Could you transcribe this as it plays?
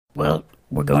Well,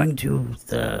 we're going to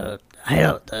the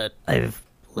hideout that I've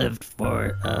lived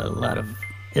for a lot of.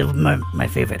 It was my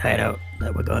favorite hideout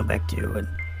that we're going back to,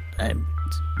 and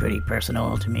it's pretty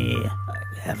personal to me.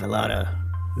 I have a lot of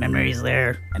memories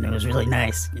there, and it was really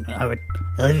nice. I would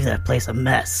leave that place a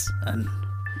mess, and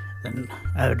then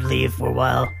I would leave for a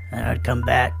while, and I'd come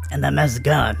back, and that mess is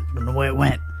gone. I don't know where it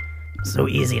went. It's so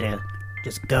easy to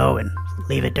just go and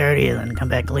leave it dirty, and then come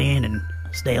back clean and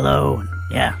stay low. And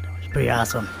yeah, it was pretty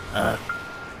awesome.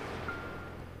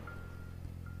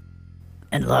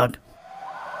 End log.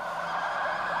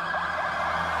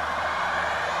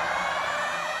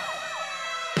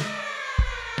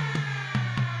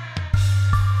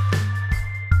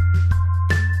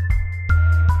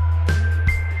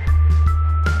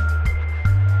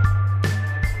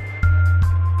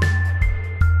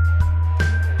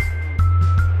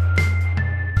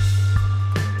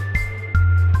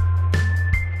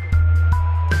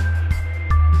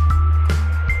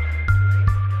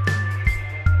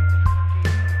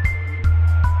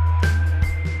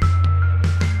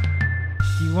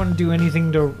 Do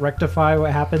anything to rectify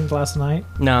what happened last night?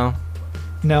 No.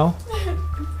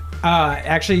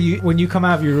 Actually, when you come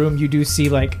out of your room, you do see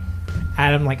like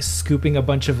Adam like scooping a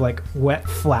bunch of like wet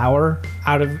flour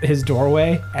out of his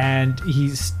doorway, and he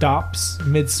stops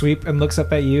mid-sweep and looks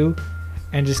up at you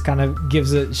and just kind of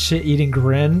gives a shit-eating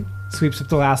grin, sweeps up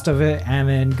the last of it, and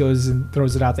then goes and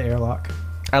throws it out the airlock.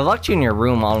 I locked you in your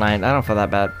room all night. I don't feel that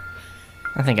bad.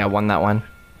 I think I won that one.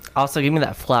 Also, give me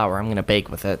that flour. I'm going to bake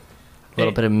with it. A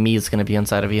little bit of me is going to be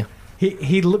inside of you.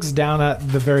 He looks down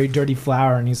at the very dirty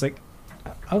flour, and he's like,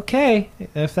 okay,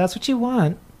 if that's what you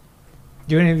want.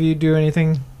 Do any of you do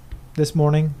anything this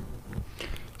morning?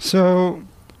 So,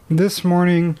 this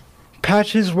morning,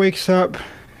 Patches wakes up,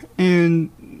 and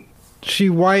she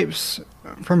wipes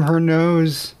from her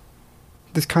nose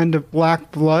this kind of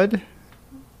black blood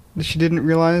that she didn't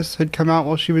realize had come out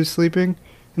while she was sleeping.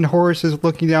 And Horace is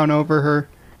looking down over her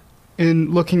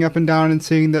and looking up and down and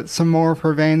seeing that some more of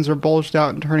her veins are bulged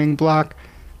out and turning black.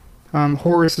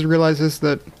 Horace realizes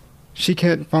that she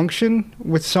can't function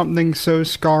with something so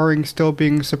scarring still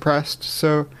being suppressed.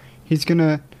 So he's going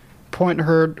to point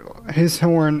his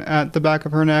horn at the back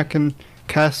of her neck and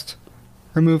cast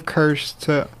Remove Curse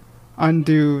to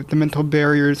undo the mental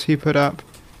barriers he put up.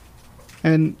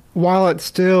 And while it's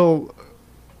still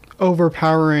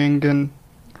overpowering and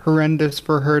horrendous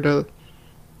for her to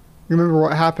remember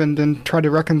what happened and try to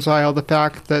reconcile the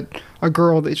fact that a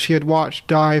girl that she had watched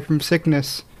die from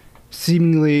sickness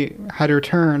seemingly had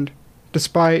returned,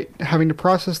 despite having to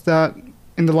process that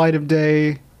in the light of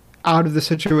day, out of the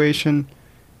situation,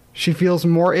 she feels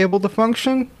more able to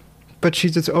function, but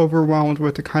she's just overwhelmed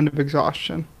with a kind of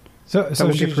exhaustion. So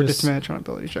will she's give her just disadvantage on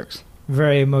ability checks.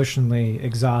 very emotionally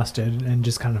exhausted and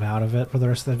just kind of out of it for the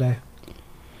rest of the day.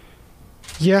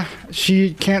 Yeah,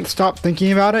 she can't stop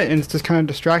thinking about it, and it's just kind of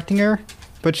distracting her,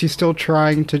 but she's still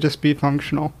trying to just be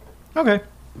functional. Okay.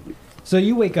 So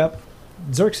you wake up.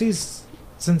 Xerxes,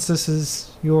 since this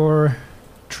is your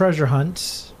treasure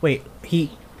hunt... Wait, we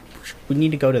need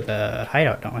to go to the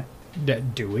hideout, don't we?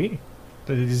 Do we?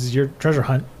 This is your treasure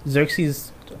hunt.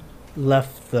 Xerxes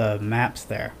left the maps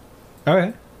there.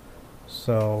 Okay.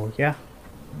 So, yeah,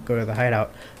 go to the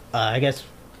hideout. I guess,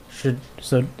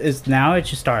 is now it's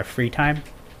just our free time?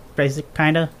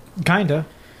 Kinda? Kinda.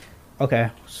 Okay,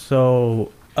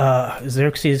 so,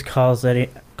 Xerxes calls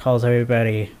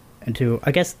everybody into,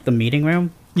 I guess, the meeting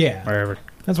room? Yeah. Wherever.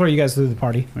 That's where you guys do the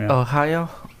party. Yeah. Ohio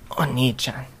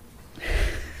Oni-chan.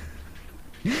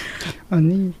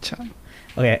 Oni-chan.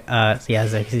 Okay, so yeah,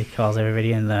 Xerxes calls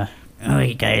everybody in the...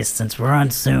 Alright guys, since we're on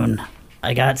soon,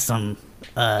 I got some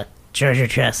treasure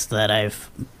chests that I've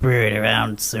buried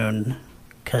around soon.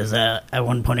 Cause at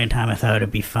one point in time I thought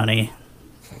it'd be funny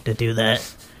to do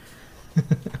that.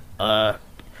 But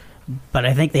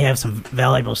I think they have some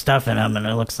valuable stuff in them, and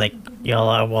it looks like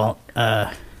y'all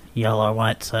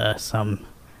want some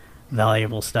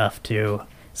valuable stuff too.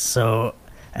 So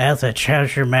I have the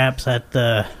treasure maps at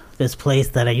this place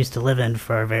that I used to live in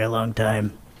for a very long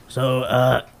time.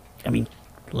 So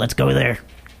let's go there.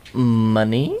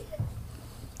 Money?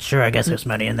 Sure, I guess there's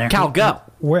money in there. Cal, go!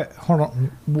 Hold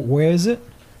on. Where is it?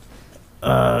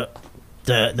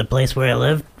 The place where I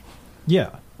live, Yeah.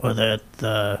 or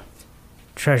the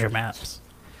treasure maps.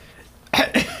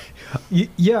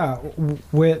 Yeah.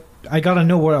 Where I gotta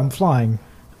know where I'm flying.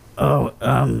 Oh,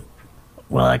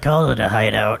 well, I call it a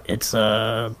hideout. It's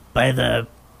by the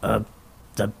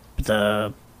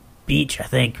beach, I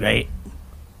think, right?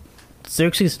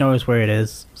 Xerxes knows where it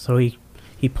is, so he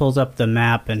pulls up the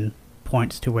map and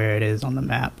points to where it is on the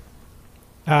map.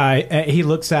 He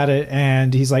looks at it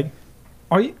and he's like,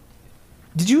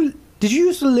 Did you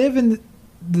used to live in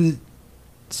the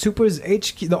Super's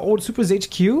HQ, the old Super's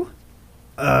HQ?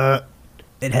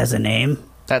 It has a name,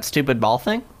 That stupid ball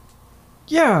thing?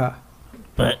 Yeah.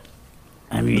 but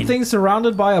I The mean, thing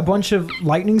surrounded by a bunch of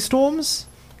lightning storms?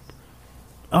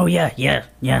 oh yeah,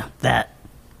 that.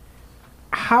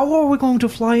 How are we going to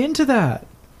fly into that?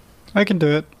 I can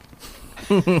do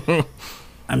it.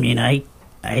 I mean, I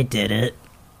did it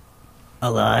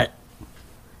a lot.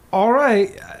 All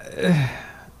right.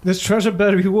 This treasure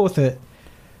better be worth it.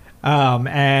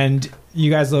 And you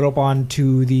guys load up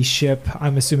onto the ship.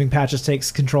 I'm assuming Patches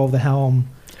takes control of the helm.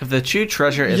 If the true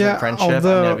treasure isn't Yeah, friendship, I'm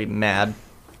although- gonna be mad.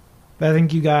 I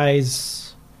think you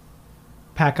guys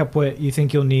pack up what you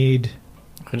think you'll need.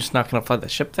 We're just not gonna fly the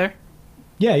ship there?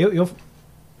 Yeah, you'll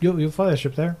fly the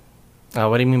ship there.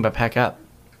 What do you mean by pack up?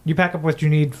 You pack up what you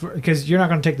need because you're not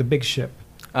going to take the big ship.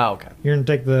 Oh, okay. You're going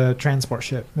to take the transport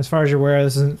ship. As far as you're aware,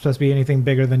 this isn't supposed to be anything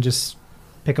bigger than just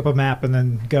pick up a map and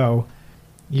then go.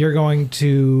 You're going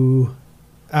to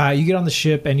you get on the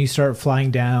ship and you start flying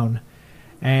down,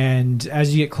 and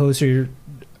as you get closer,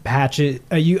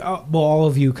 all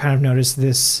of you kind of notice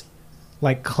this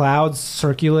like clouds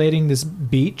circulating this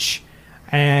beach,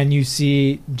 and you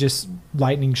see just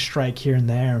lightning strike here and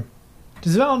there.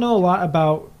 Does Val know a lot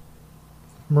about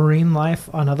marine life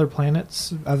on other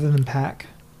planets other than Pac?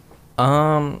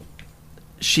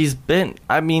 She's been.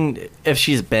 I mean, if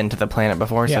she's been to the planet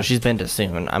before, Yeah. so she's been to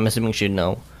Soon. I'm assuming she'd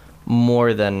know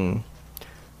more than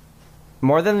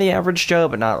the average Joe,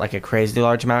 but not like a crazy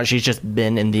large amount. She's just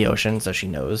been in the ocean, so she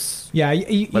knows. Yeah,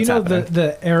 you What's know happening?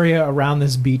 the area around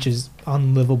this beach is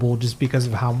unlivable just because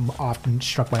of how often it's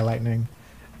struck by lightning.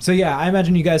 So yeah, I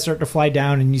imagine you guys start to fly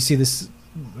down and you see this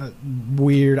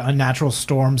weird, unnatural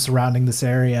storm surrounding this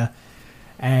area,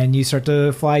 and you start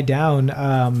to fly down.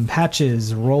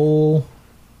 Patches, roll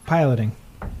piloting.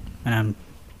 And I'm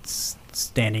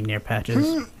standing near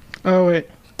Patches. Oh wait,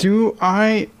 do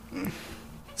I?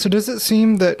 So does it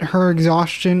seem that her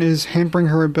exhaustion is hampering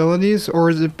her abilities, or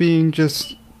is it being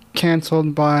just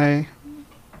canceled by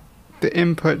the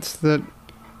inputs that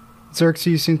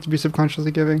Xerxes seems to be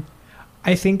subconsciously giving?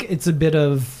 I think it's a bit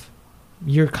of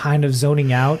you're kind of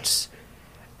zoning out,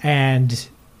 and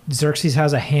Xerxes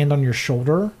has a hand on your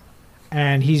shoulder,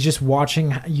 and he's just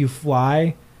watching you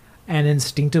fly, and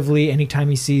instinctively, anytime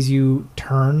he sees you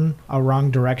turn a wrong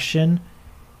direction,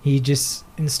 he just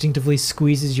instinctively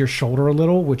squeezes your shoulder a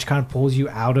little, which kind of pulls you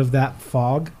out of that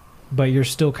fog, but you're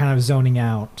still kind of zoning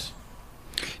out.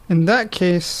 In that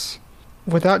case,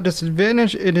 without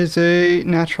disadvantage, it is a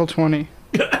natural 20.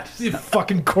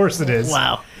 Fucking course it is.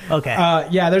 Wow. Okay.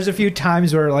 Yeah, there's a few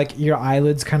times where like your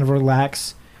eyelids kind of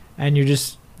relax and you're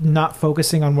just not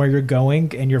focusing on where you're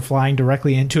going and you're flying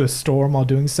directly into a storm while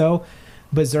doing so.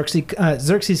 But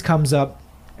Xerxes comes up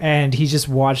and he's just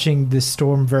watching this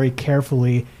storm very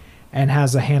carefully and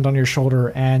has a hand on your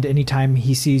shoulder, and anytime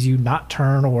he sees you not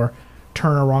turn or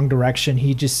turn a wrong direction,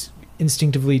 he just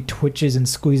instinctively twitches and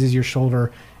squeezes your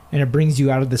shoulder, and it brings you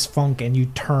out of this funk and you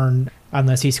turn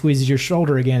unless he squeezes your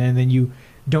shoulder again, and then you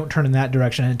don't turn in that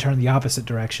direction and turn the opposite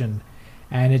direction.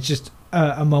 And it's just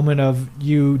a moment of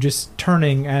you just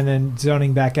turning and then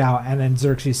zoning back out, and then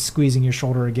Xerxes squeezing your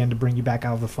shoulder again to bring you back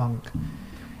out of the funk.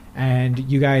 And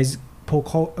you guys pull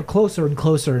closer and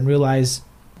closer and realize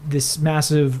this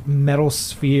massive metal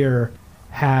sphere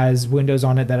has windows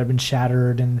on it that have been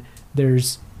shattered, and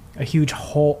there's a huge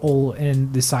hole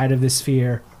in the side of this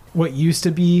sphere. What used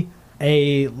to be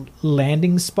a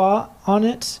landing spot on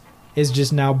it is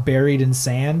just now buried in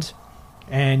sand,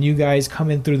 and you guys come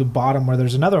in through the bottom where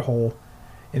there's another hole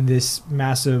in this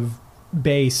massive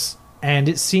base, and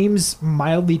it seems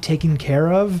mildly taken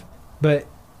care of, but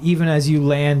even as you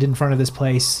land in front of this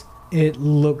place, it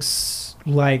looks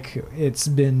like it's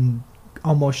been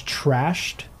almost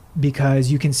trashed, because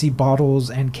you can see bottles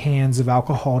and cans of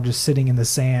alcohol just sitting in the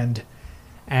sand.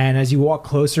 And as you walk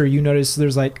closer, you notice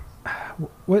there's like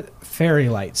fairy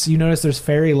lights. You notice there's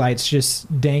fairy lights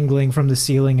just dangling from the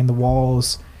ceiling and the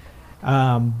walls,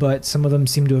 but some of them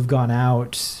seem to have gone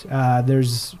out.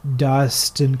 There's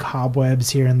dust and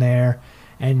cobwebs here and there,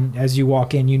 and as you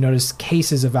walk in, you notice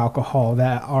cases of alcohol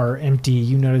that are empty.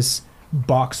 You notice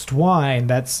boxed wine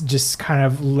that's just kind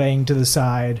of laying to the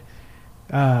side.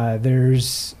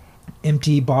 There's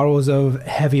empty bottles of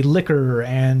heavy liquor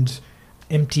and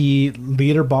empty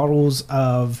liter bottles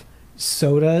of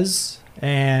sodas,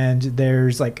 and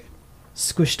there's like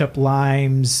squished up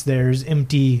limes. There's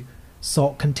empty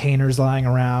salt containers lying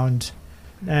around,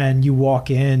 and you walk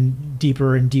in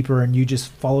deeper and deeper, and you just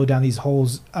follow down these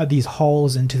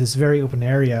halls into this very open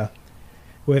area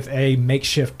with a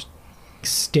makeshift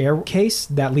staircase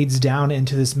that leads down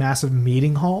into this massive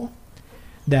meeting hall.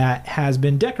 that has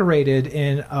been decorated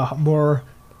in a more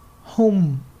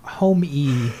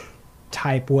home-y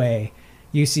type way.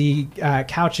 You see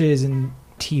couches and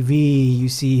TV. You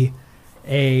see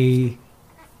a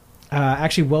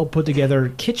actually well put together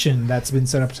kitchen that's been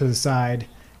set up to the side,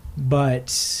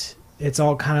 but it's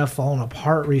all kind of fallen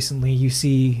apart recently. You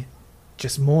see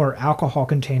just more alcohol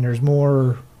containers,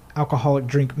 more alcoholic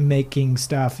drink making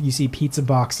stuff. You see pizza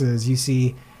boxes. You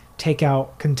see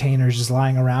takeout containers just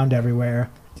lying around everywhere.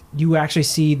 You actually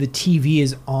see the TV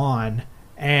is on,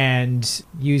 and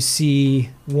you see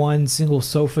one single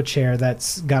sofa chair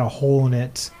that's got a hole in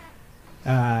it,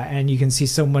 and you can see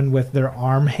someone with their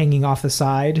arm hanging off the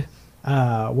side,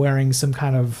 wearing some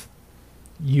kind of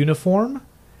uniform,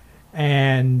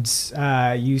 and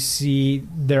you see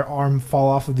their arm fall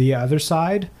off of the other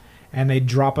side, and they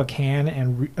drop a can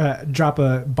and drop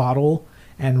a bottle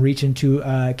and reach into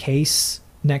a case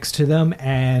next to them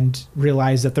and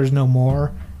realize that there's no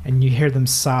more, and you hear them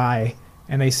sigh,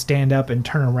 and they stand up and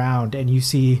turn around, and you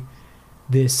see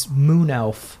this moon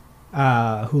elf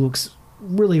who looks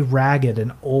really ragged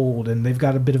and old, and they've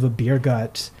got a bit of a beer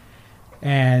gut,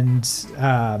 and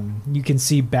you can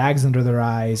see bags under their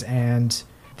eyes, and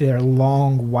their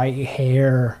long white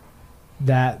hair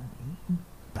that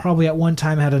probably at one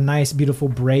time had a nice beautiful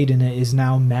braid in it is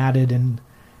now matted and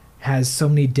has so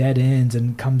many dead ends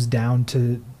and comes down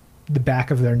to the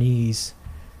back of their knees,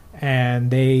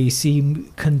 and they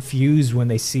seem confused when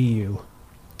they see you.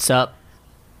 What's up?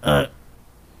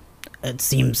 It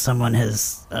seems someone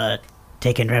has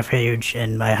taken refuge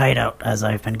in my hideout as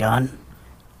I've been gone.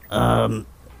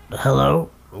 Hello?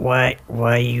 Why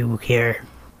are you here?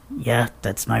 Yeah,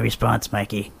 that's my response,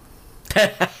 Mikey.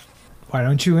 Why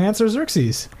don't you answer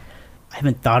Xerxes? I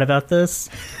haven't thought about this.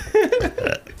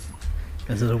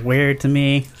 This is weird to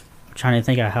me. I'm trying to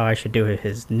think of how I should do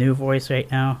his new voice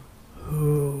right now.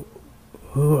 Who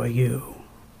are you?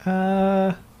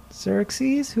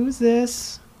 Xerxes, who's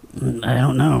this? I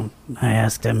don't know. I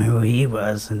asked him who he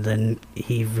was, and then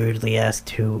he rudely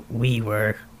asked who we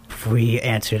were before he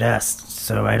answered us,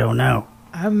 so I don't know.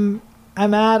 I'm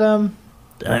Adam.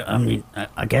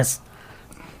 I guess...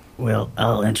 Well,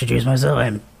 I'll introduce myself.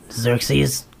 I'm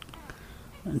Xerxes.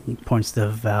 And he points to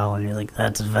Val, and you're like,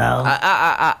 that's Val?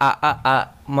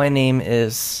 My name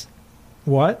is...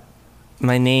 What?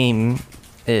 My name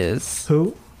is...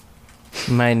 Who?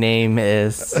 My name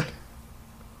is...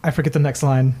 I forget the next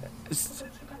line.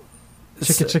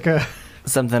 Chicka.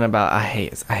 Something about... I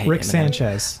hate Rick it,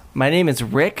 Sanchez. My name is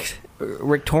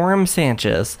Rictorum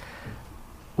Sanchez.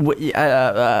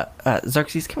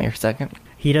 Xerxes, come here a second.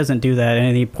 He doesn't do that,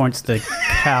 and he points to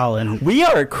Cal, and We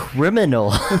are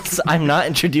criminals. I'm not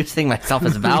introducing myself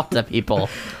as Val to people.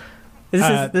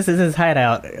 this is his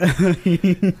hideout.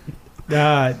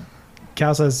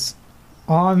 Cal says,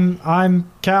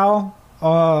 I'm Cal.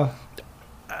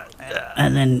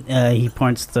 And then he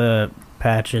points to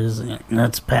Patches.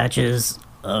 That's Patches.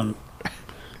 A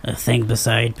thing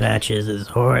beside Patches is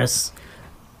Horace.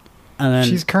 And then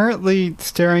She's currently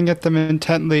staring at them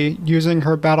intently, using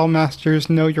her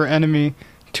Battlemaster's Know Your Enemy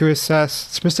to assess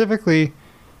specifically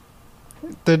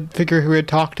the figure who had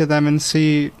talked to them and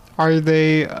see, are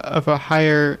they of a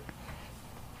higher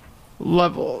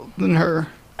level than her?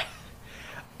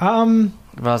 I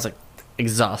was like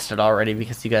exhausted already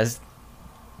because you guys...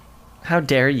 How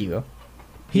dare you?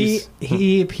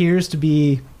 He appears to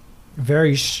be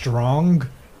very strong,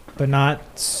 but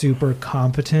not super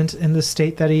competent in the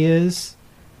state that he is.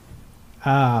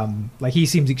 Like, he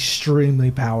seems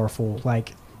extremely powerful,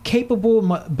 like capable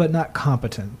but not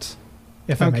competent,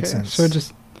 if that makes sense. So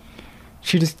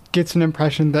she just gets an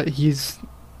impression that he's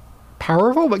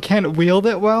powerful but can't wield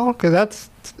it well, because that's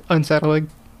unsettling.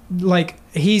 Like,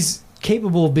 he's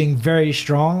capable of being very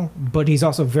strong, but he's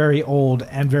also very old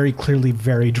and very clearly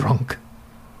very drunk.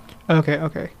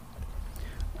 Okay.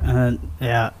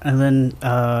 yeah, and then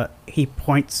he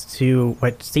points to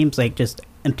what seems like just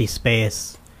empty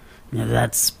space. Yeah,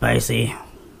 that's spicy.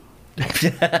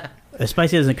 The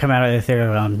spicy doesn't come out of the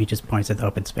ethereal realm. He just points at the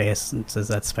open space and says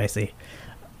that's spicy.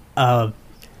 So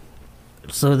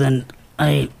then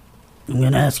I'm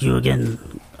gonna ask you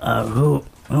again. Who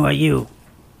are you?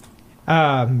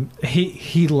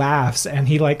 He laughs and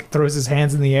he like throws his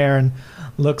hands in the air and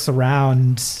looks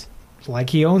around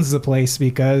like he owns the place,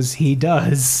 because he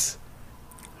does.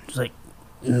 It's like,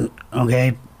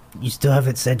 okay, you still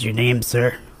haven't said your name,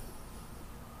 sir.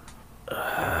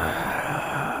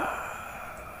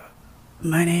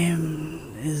 My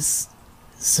name is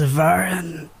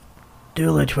Savarin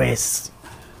Dulatwace.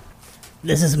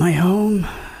 This is my home.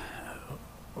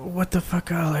 What the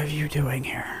fuck all are you doing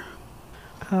here?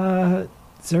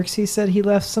 Xerxes said he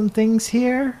left some things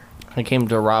here. I came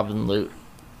to rob and loot.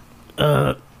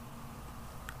 I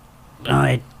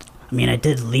mean, I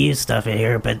did leave stuff in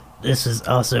here, but this is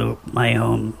also my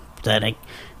home that I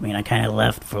kind of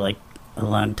left for like a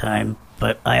long time.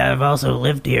 But I have also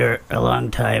lived here a long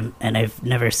time, and I've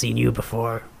never seen you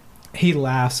before. He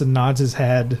laughs and nods his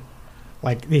head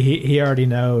like he already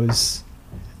knows,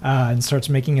 and starts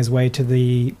making his way to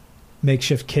the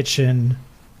makeshift kitchen.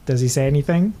 Does he say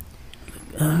anything?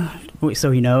 Wait,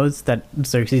 so he knows that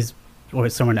Xerxes or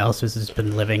someone else has just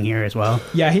been living here as well?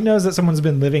 Yeah, he knows that someone's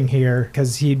been living here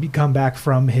because he'd come back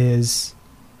from his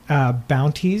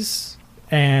bounties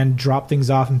and drop things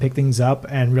off and pick things up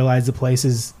and realize the place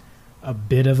is a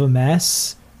bit of a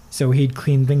mess. So he'd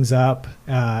clean things up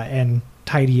and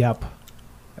tidy up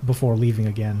before leaving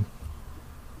again.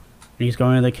 And he's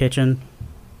going to the kitchen.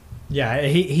 Yeah,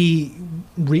 he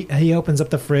opens up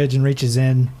the fridge and reaches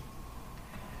in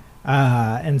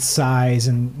and sighs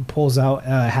and pulls out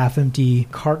a half-empty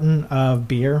carton of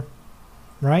beer.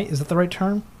 Right? Is that the right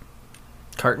term?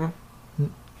 Carton?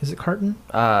 Is it carton?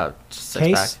 Just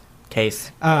Case?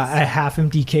 Case. A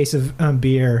half-empty case of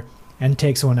beer, and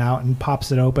takes one out and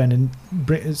pops it open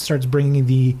and starts bringing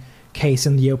the case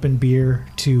and the open beer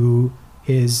to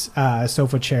his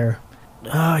sofa chair.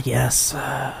 Oh, yes.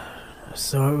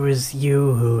 So it was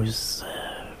you who's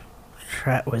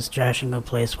was trashing the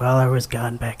place while I was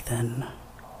gone back then.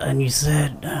 And you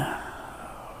said...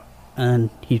 And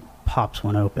he pops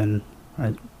one open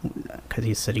because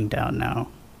he's sitting down now.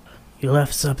 You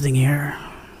left something here.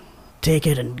 Take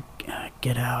it and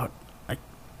get out.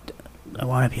 I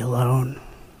want to be alone.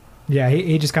 Yeah,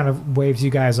 he just kind of waves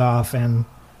you guys off, and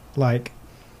like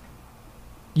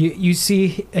you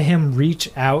see him reach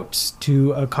out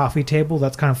to a coffee table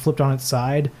that's kind of flipped on its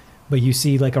side, but you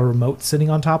see like a remote sitting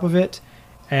on top of it,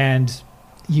 and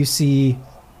you see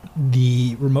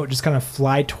the remote just kind of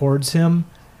fly towards him,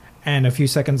 and a few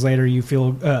seconds later you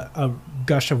feel a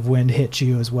gush of wind hit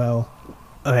you as well.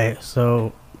 Okay,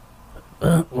 so...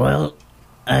 well,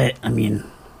 I mean...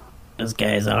 This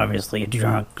guy's obviously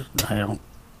drunk. I don't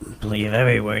believe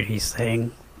every word he's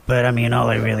saying. But, I mean, all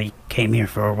I really came here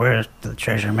for were the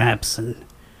treasure maps, and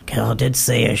Kel did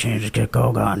say I shouldn't just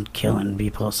go on killing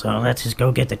people, so let's just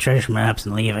go get the treasure maps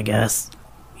and leave, I guess.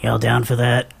 Y'all down for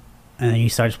that? And then he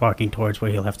starts walking towards where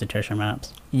he left the treasure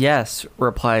maps. Yes,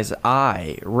 replies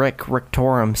I, Rick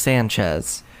Rictorum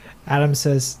Sanchez. Adam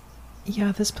says,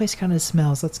 yeah, this place kind of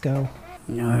smells. Let's go.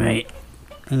 Alright.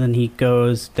 And then he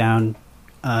goes down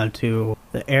to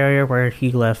the area where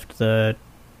he left the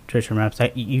treasure maps.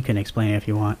 You can explain it if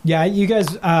you want. Yeah, you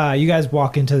guys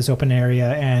walk into this open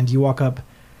area, and you walk up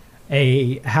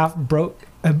a half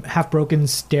broken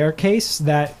staircase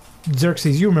that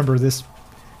Xerxes, you remember this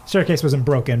staircase wasn't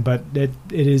broken, but it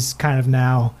is kind of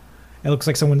now. It looks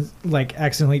like someone like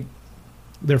accidentally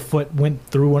their foot went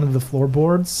through one of the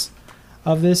floorboards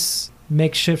of this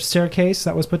makeshift staircase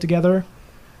that was put together.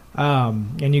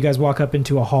 And you guys walk up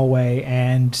into a hallway,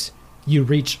 and you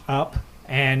reach up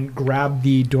and grab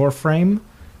the door frame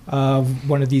of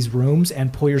one of these rooms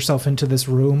and pull yourself into this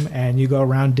room, and you go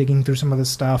around digging through some of the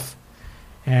stuff,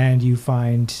 and you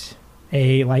find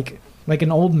a like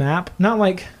an old map, not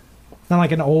like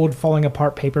an old falling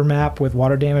apart paper map with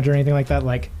water damage or anything like that.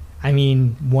 Like, I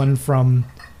mean, one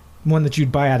that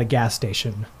you'd buy at a gas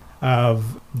station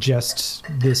of just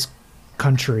this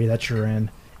country that you're in.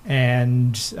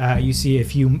 And you see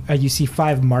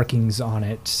 5 markings on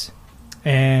it,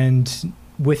 and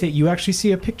with it you actually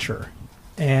see a picture,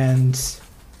 and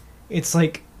it's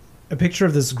like a picture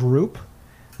of this group.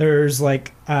 There's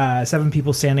like 7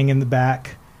 people standing in the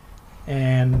back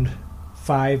and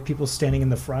 5 people standing in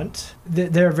the front.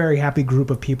 They're a very happy group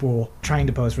of people trying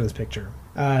to pose for this picture.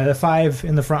 The 5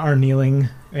 in the front are kneeling,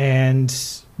 and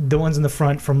the ones in the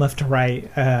front from left to right,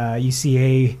 you see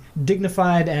a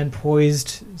dignified and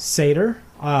poised satyr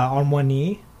on one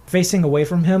knee. Facing away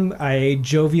from him, a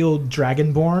jovial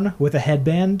dragonborn with a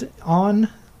headband on,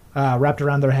 wrapped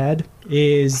around their head,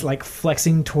 is like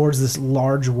flexing towards this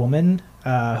large woman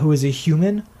who is a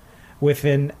human with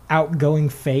an outgoing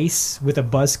face with a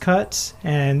buzz cut,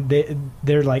 and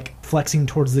they're like flexing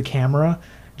towards the camera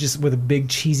just with a big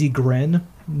cheesy grin.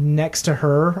 Next to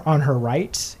her, on her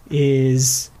right,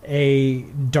 is a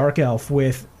dark elf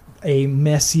with a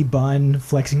messy bun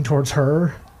flexing towards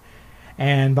her.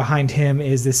 And behind him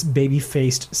is this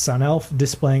baby-faced sun elf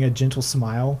displaying a gentle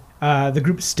smile. The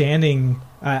group standing,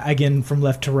 again from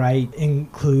left to right,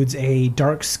 includes a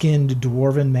dark-skinned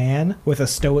dwarven man with a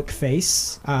stoic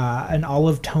face. An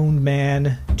olive-toned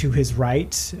man to his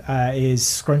right is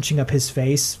scrunching up his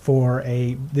face for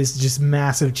this just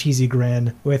massive cheesy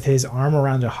grin with his arm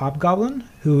around a hobgoblin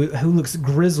who looks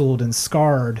grizzled and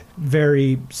scarred,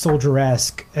 very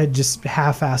soldier-esque, just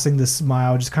half-assing this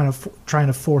smile, just kind of trying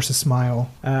to force a smile.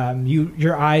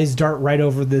 Your eyes dart right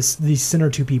over these center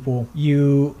two people.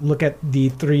 You look at the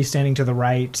three standing to the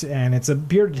right, and it's a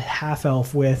bearded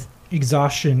half-elf with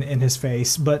exhaustion in his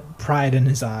face, but pride in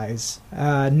his eyes.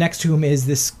 Next to him is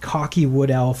this cocky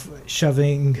wood elf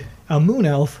shoving a moon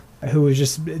elf who is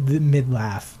just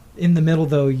mid-laugh. In the middle,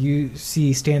 though, you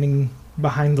see standing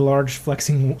behind the large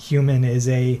flexing human is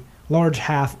a large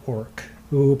half-orc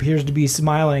who appears to be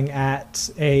smiling at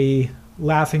a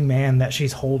laughing man that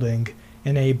she's holding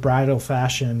in a bridal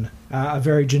fashion, a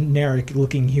very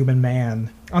generic-looking human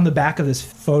man. On the back of this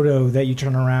photo that you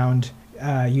turn around,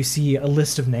 you see a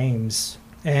list of names,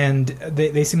 and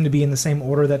they seem to be in the same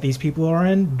order that these people are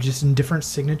in, just in different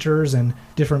signatures and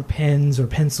different pens or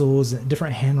pencils,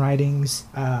 different handwritings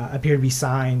appear to be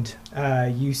signed.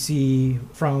 You see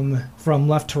from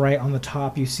left to right on the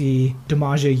top, you see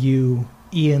Damaja Yu,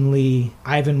 Ian Lee,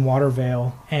 Ivan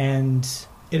Watervale, and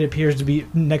it appears to be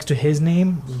next to his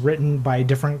name, written by a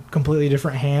completely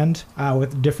different hand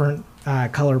with different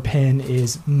color pen,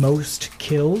 is Most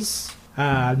Kills.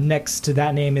 Next to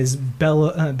that name is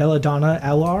Belladonna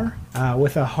LR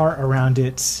with a heart around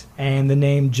it and the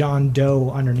name John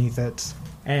Doe underneath it.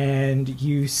 And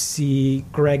you see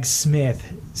Greg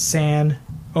Smith, San,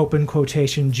 open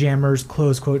quotation, Jammers,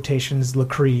 close quotations,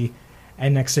 Lacree,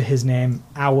 and next to his name,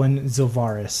 Awan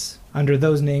Zilvaris. Under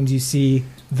those names, you see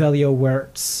Velio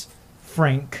Wertz,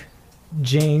 Frank,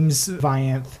 James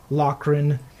Vianth,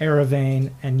 Lochran,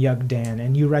 Eravane, and Yugdan,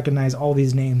 and you recognize all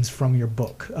these names from your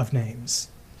book of names.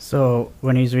 So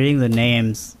when he's reading the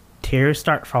names, tears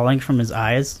start falling from his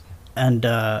eyes, and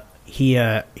he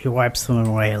wipes them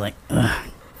away like, ugh,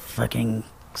 fucking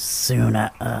soon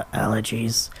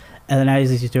allergies. And then as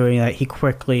he's doing that, he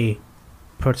quickly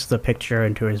puts the picture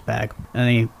into his bag, and then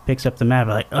he picks up the map.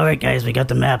 Like, all right, guys, we got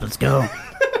the map. Let's go.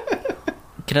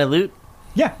 Can I loot?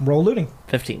 Yeah, roll looting.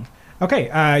 15.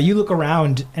 Okay, you look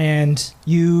around and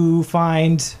you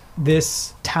find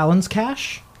this Talons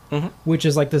cache, which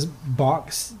is like this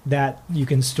box that you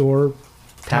can store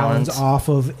Talons off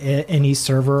of any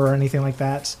server or anything like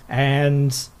that.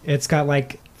 And it's got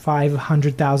like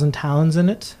 500,000 Talons in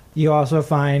it. You also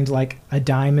find like a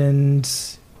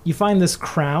diamond. You find this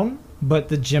crown, but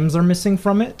the gems are missing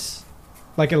from it.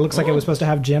 Like it looks like it was supposed to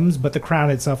have gems, but the crown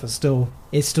itself is still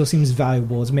seems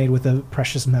valuable. It's made with a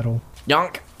precious metal.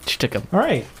 Yonk. She took him. All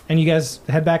right, and you guys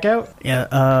head back out?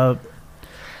 Yeah,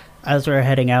 as we're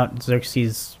heading out,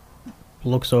 Xerxes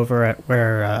looks over at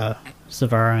where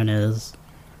Savarin is,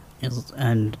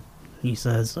 and he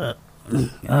says, all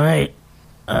right,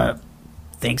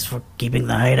 thanks for keeping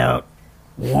the hideout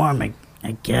warm,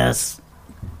 I guess.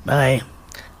 Bye.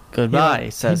 Goodbye,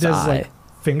 says he does, I. like,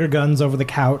 finger guns over the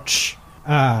couch,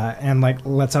 and, like,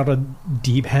 lets out a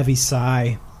deep, heavy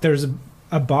sigh. There's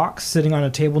a box sitting on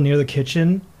a table near the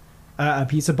kitchen, a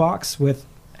pizza box with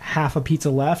half a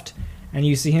pizza left, and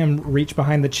you see him reach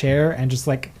behind the chair and just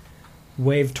like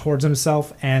wave towards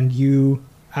himself, and you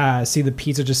see the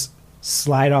pizza just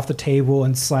slide off the table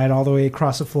and slide all the way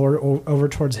across the floor over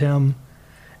towards him,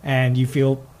 and you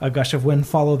feel a gush of wind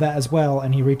follow that as well,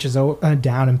 and he reaches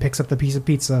down and picks up the piece of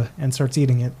pizza and starts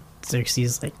eating it.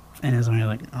 Xerxes like in his mind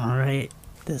like, all right,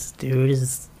 this dude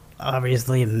is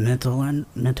obviously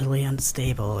mentally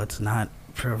unstable. Let's not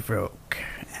provoke,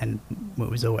 and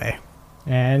moves away.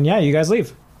 And yeah, you guys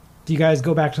leave. Do you guys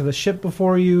go back to the ship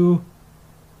before you,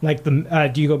 like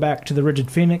do you go back to the Rigid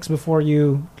Phoenix before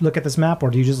you look at this map, or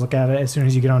do you just look at it as soon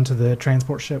as you get onto the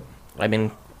transport ship? I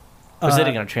mean, we're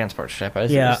sitting on a transport ship. I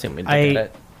assume we'd look at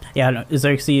it. Yeah, no,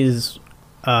 Xerxes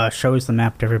shows the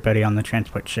map to everybody on the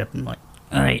transport ship, and like,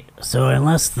 all right, so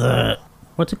unless the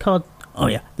what's it called? Oh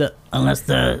yeah, unless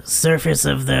the surface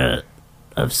of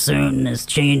Soon has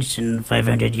changed in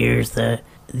 500 years,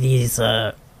 these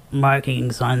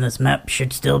markings on this map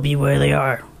should still be where they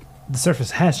are. The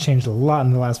surface has changed a lot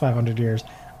in the last 500 years.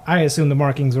 I assume the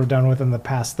markings were done within the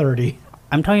past 30.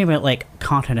 I'm talking about like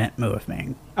continent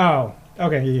moving. Oh,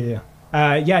 okay,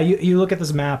 yeah. You look at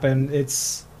this map and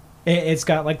it's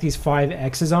got like these 5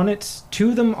 X's on it. 2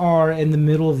 of them are in the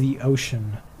middle of the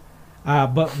ocean.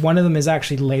 But one of them is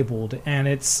actually labeled, and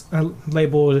it's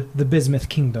labeled the Bismuth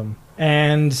Kingdom.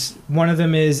 And one of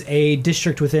them is a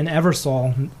district within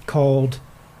Eversol called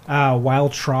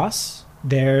Wild Tross.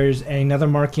 There's another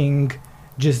marking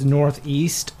just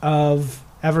northeast of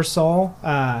Eversol,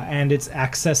 and it's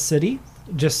Access City.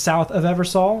 Just south of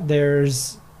Eversol,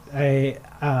 there's a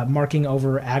marking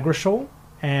over Agrashol,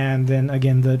 and then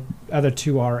again the other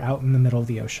 2 are out in the middle of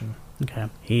the ocean. Okay.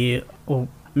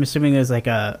 I'm assuming there's like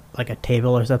a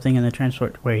table or something in the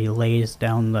transport where he lays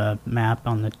down the map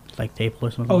on the like table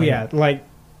or something. Oh like yeah, that. like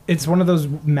it's one of those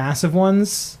massive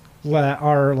ones that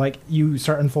are like you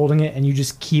start unfolding it and you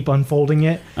just keep unfolding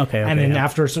it, Okay. and then yeah.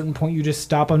 after a certain point you just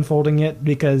stop unfolding it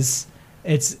because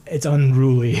it's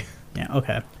unruly. Yeah.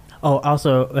 Okay. Oh,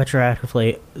 also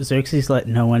retroactively, Xerxes let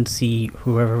no one see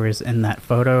whoever was in that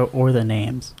photo or the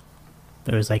names.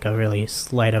 There was like a really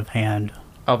sleight of hand.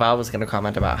 Oh, Val was gonna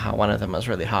comment about how one of them was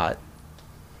really hot.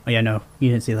 Oh yeah, no, you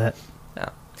didn't see that. No.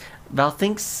 Val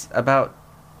thinks about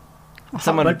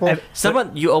someone. but-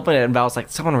 Someone. You open it and Val's like,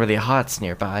 someone really hot's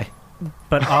nearby.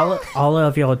 But all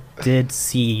of y'all did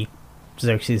see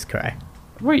Xerxes cry.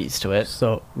 We're used to it.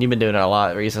 So You've been doing it a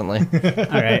lot recently.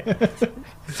 all right,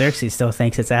 Xerxes still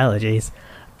thinks it's allergies.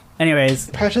 Anyways,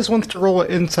 Patches wants to roll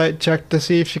an insight check to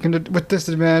see if she can, with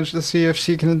disadvantage, to see if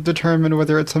she can determine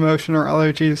whether it's emotion or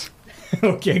allergies.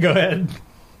 Okay, go ahead.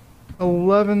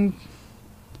 11,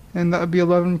 and that would be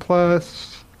 11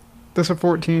 plus. This is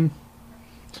 14,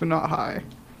 so not high.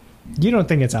 You don't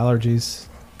think it's allergies?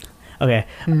 okay.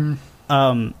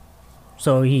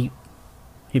 So he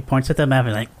points at the map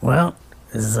and like, well,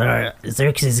 this is our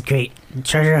Xerxes great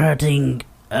treasure hunting.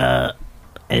 I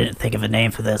didn't think of a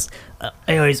name for this.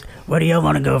 Anyways, where do y'all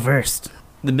want to go first?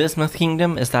 The Bismuth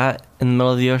Kingdom, is that in the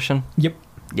middle of the ocean? Yep.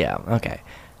 Yeah, okay.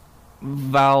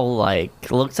 Val, like,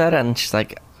 looks at it and she's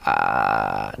like,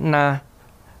 nah,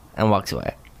 and walks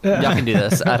away. Y'all can do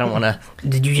this. I don't want to.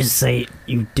 Did you just say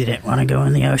you didn't want to go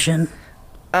in the ocean?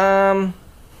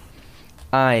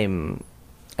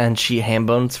 And she ham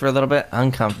bones for a little bit,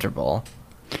 uncomfortable.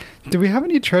 Do we have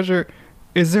any treasure?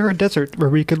 Is there a desert where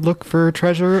we could look for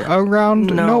treasure around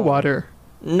No. no water?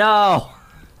 No!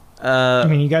 I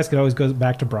mean, you guys could always go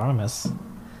back to Bronimus.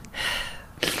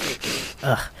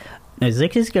 No,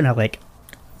 Xerxes gonna like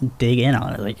dig in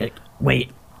on it. Like wait,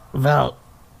 Val,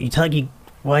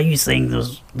 why are you saying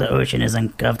the ocean is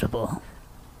uncomfortable?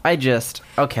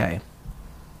 Okay.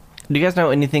 Do you guys know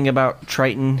anything about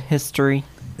Triton history?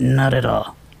 Not at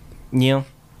all. You?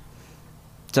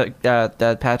 So,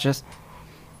 Patches?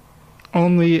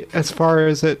 Only as far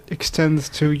as it extends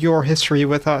to your history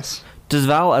with us. Does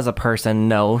Val as a person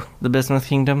know the Bismuth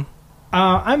Kingdom?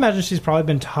 I imagine she's probably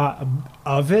been taught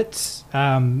of it.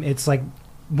 It's like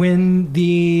when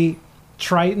the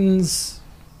Tritons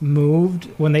moved,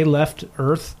 when they left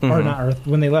Earth, or Mhm. not Earth,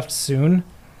 when they left Soon,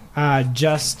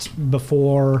 just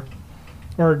before,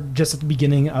 or just at the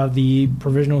beginning of the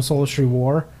Provisional Solistry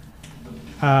War,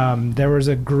 there was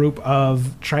a group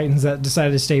of Tritons that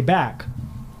decided to stay back.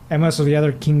 And most of the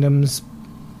other kingdoms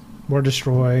were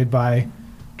destroyed by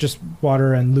just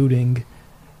water and looting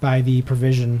by the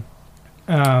Provision.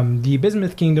 The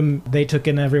Bismuth Kingdom, they took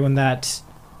in everyone that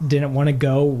didn't want to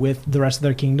go with the rest of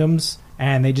their kingdoms,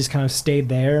 and they just kind of stayed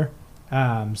there.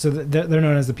 So they're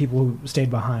known as the people who stayed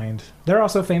behind. They're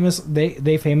also famous.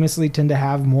 They famously tend to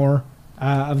have more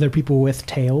of their people with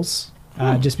tails,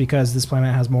 just because this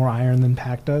planet has more iron than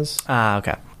Pac does.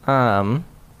 Okay.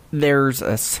 There's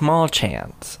a small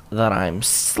chance that I'm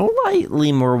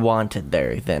slightly more wanted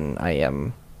there than I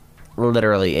am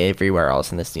literally everywhere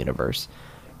else in this universe.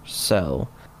 So,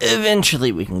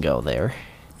 eventually we can go there.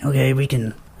 Okay, we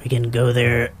can go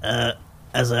there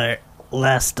as our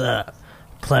last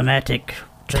climatic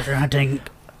treasure hunting.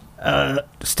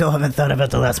 Still haven't thought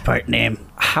about the last part name.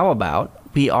 How about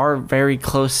we are very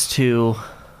close to,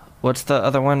 what's the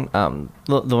other one? The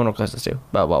one we're closest to.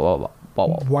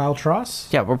 Wild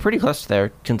Tross? Yeah, we're pretty close to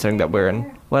there, considering that we're in.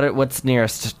 What's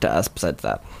nearest to us besides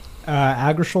that?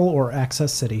 Agrishol or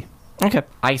Access City. Okay,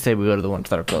 I say we go to the ones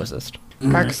that are closest.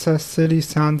 Access City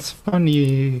sounds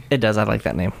funny. It does. I like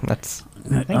that name. That's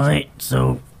Alright,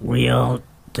 so we all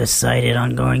decided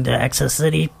on going to Access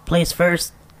City place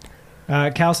first?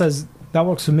 Cal says, that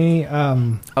works for me.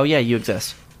 Oh yeah, you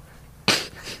exist.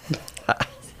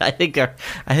 I think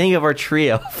of our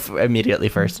trio immediately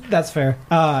first. That's fair.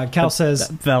 Cal says,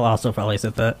 Val also probably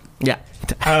said that. Yeah.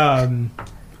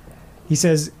 he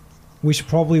says, we should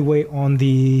probably wait on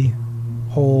the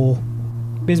whole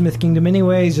Bismuth Kingdom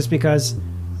anyways, just because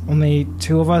only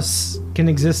two of us can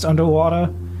exist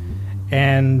underwater,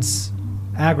 and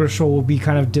Agrishol will be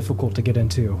kind of difficult to get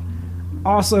into.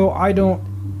 Also,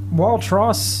 Wild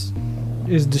Tross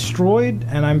is destroyed,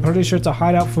 and I'm pretty sure it's a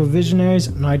hideout for visionaries,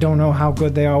 and I don't know how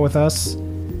good they are with us,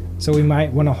 so we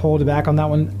might want to hold back on that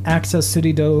one. Access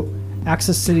City though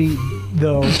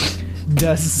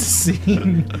does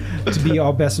seem to be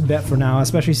our best bet for now,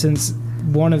 especially since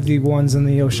one of the ones in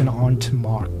the ocean aren't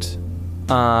marked.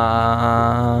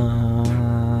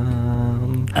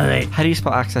 Alright, How do you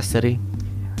spell Access City?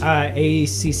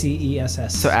 ACCESS.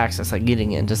 So access, like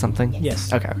getting into something.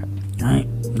 Yes. Okay. alright.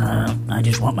 I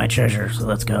just want my treasure, so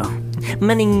let's go.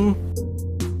 Money.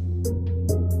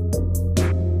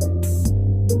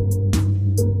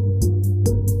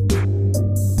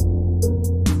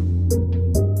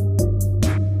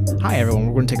 Hi, everyone.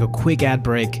 We're going to take a quick ad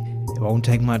break. It won't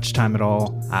take much time at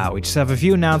all. We just have a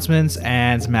few announcements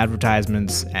and some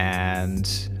advertisements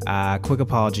and a quick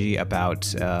apology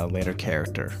about a later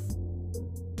character.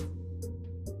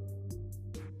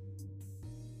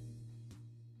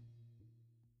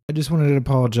 I just wanted to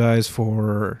apologize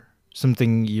for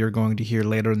something you're going to hear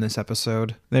later in this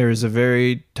episode. There is a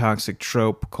very toxic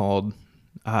trope called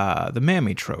the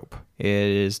mammy trope. It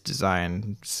is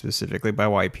designed specifically by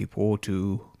white people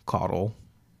to coddle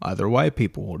other white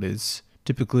people. It is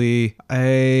typically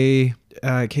a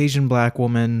Cajun black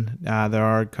woman. There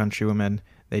are country women.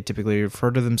 They typically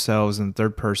refer to themselves in the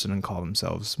third person and call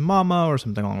themselves mama or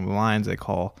something along the lines. They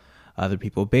call other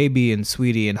people baby and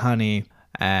sweetie and honey.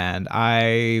 And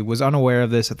I was unaware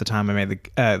of this at the time I made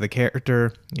the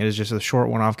character. It is just a short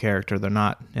one-off character. They're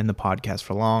not in the podcast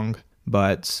for long.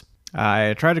 But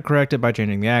I tried to correct it by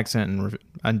changing the accent and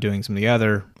undoing some of the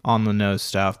other on-the-nose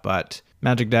stuff. But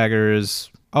Magic Dagger is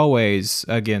always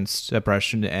against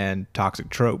oppression and toxic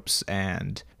tropes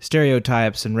and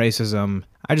stereotypes and racism.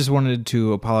 I just wanted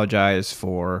to apologize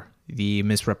for the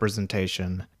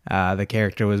misrepresentation. The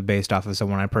character was based off of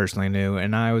someone I personally knew,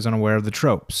 and I was unaware of the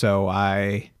trope, so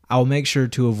I'll make sure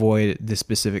to avoid this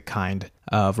specific kind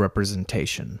of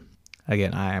representation.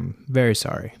 Again, I am very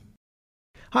sorry.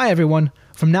 Hi everyone.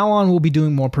 From now on, we'll be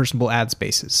doing more personable ad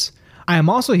spaces. I am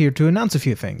also here to announce a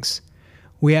few things.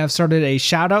 We have started a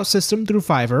shout-out system through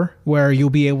Fiverr, where you'll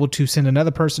be able to send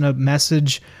another person a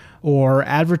message or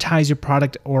advertise your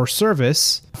product or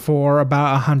service for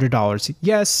about $100.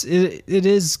 Yes, it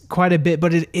is quite a bit,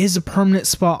 but it is a permanent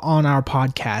spot on our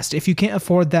podcast. If you can't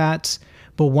afford that,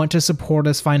 but want to support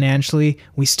us financially,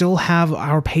 we still have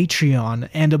our Patreon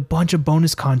and a bunch of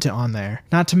bonus content on there.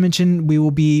 Not to mention, we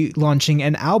will be launching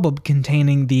an album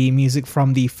containing the music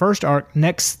from the first arc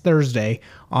next Thursday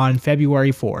on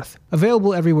February 4th.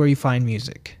 Available everywhere you find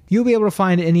music. You'll be able to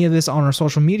find any of this on our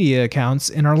social media accounts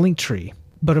in our link tree.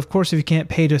 But of course, if you can't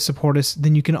pay to support us,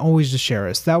 then you can always just share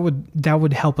us. That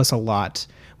would help us a lot.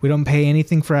 We don't pay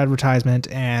anything for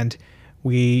advertisement, and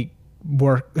we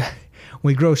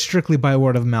grow strictly by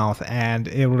word of mouth, and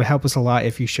it would help us a lot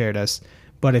if you shared us.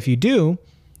 But if you do,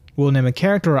 we'll name a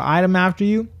character or item after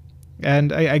you,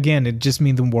 and again, it just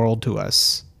means the world to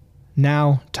us.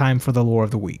 Now, time for the lore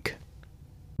of the week.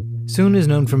 Soon is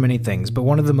known for many things, but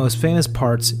one of the most famous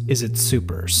parts is its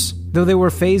supers. Though they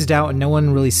were phased out and no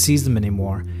one really sees them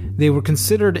anymore, they were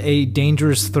considered a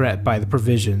dangerous threat by the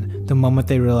Provision the moment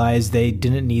they realized they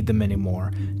didn't need them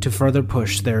anymore to further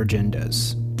push their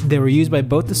agendas. They were used by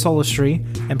both the Soulistry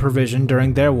and Provision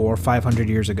during their war 500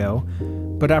 years ago,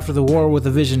 but after the war with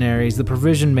the Visionaries, the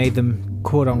Provision made them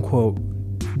quote-unquote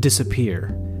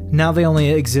disappear. Now they only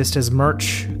exist as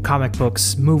merch, comic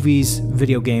books, movies,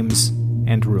 video games,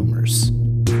 and rumors.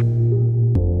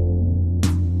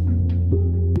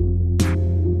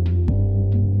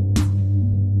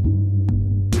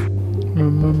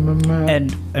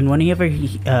 And whenever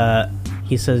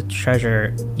he says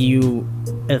treasure,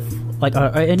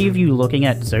 are any of you looking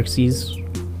at Xerxes?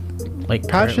 Like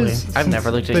Patches, I've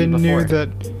never looked at they you before. knew that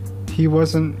he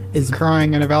wasn't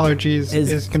crying and have allergies,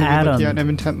 is going to be looking at him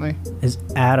intently. Is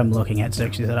Adam looking at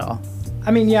Xerxes at all? I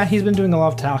mean, yeah, he's been doing a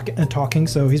lot of talking,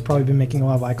 so he's probably been making a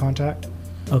lot of eye contact.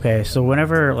 Okay, so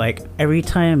whenever, every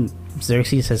time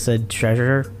Xerxes has said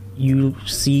treasure, you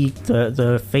see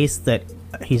the face that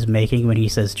he's making when he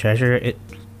says treasure. It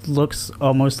looks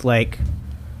almost like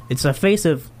it's a face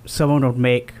of someone would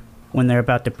make when they're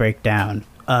about to break down.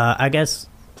 I guess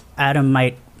Adam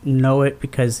might know it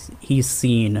because he's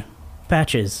seen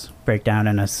Patches break down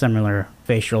in a similar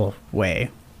facial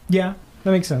way. Yeah,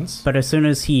 that makes sense. But as soon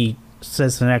as he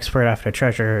says the next word after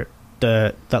treasure,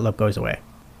 that look goes away.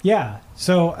 Yeah,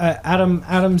 so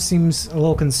Adam seems a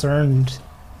little concerned,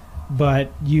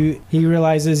 but he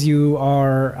realizes you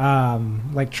are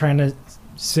trying to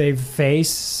save face,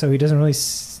 so he doesn't really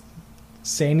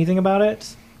say anything about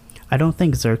it. I don't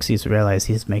think Xerxes realized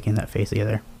he's making that face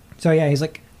either. So yeah, he's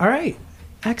like, all right,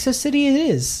 Access City it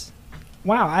is.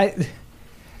 Wow,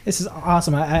 this is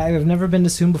awesome. I've never been to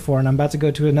Soon before, and I'm about to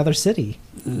go to another city.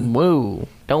 Whoa,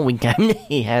 don't wink at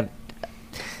me.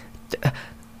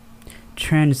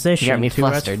 Transition to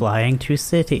flustered. us flying to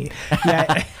city.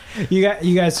 Yeah,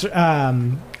 you guys,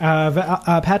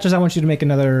 Patches, I want you to make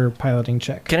another piloting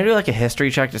check. Can I do a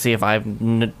history check to see if I've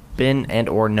been and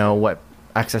or know what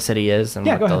Access City is and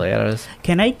what the layout is?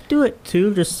 Can I do it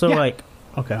too, just so Yeah.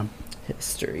 okay.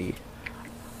 History.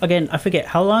 Again, I forget,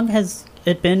 how long has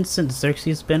it been since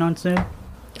Xerxes been on Zoom?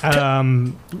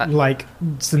 Like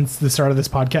since the start of this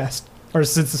podcast, or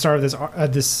since the start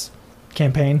of this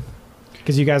campaign,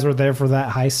 because you guys were there for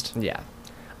that heist. Yeah.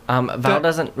 Val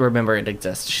doesn't remember it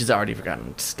exists. She's already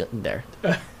forgotten it's there.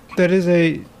 That is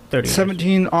a 30 years.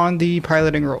 17 on the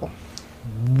piloting roll.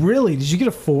 Really? Did you get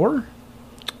a 4?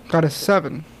 Got a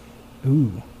 7.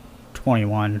 Ooh.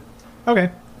 21.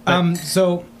 Okay.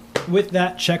 So with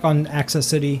that check on Access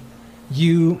City,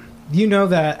 you know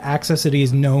that Access City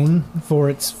is known for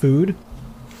its food.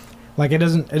 Like it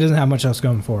doesn't have much else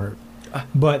going for it.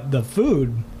 But the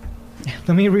food.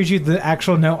 Let me read you the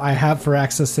actual note I have for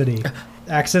Access City.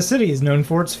 Access City is known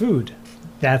for its food.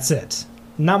 That's it.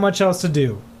 Not much else to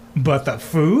do. But the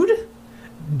food?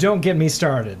 Don't get me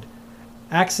started.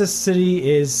 Access City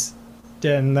is,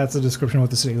 and that's a description of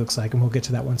what the city looks like, and we'll get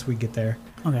to that once we get there.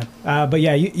 Okay. But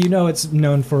yeah, you know it's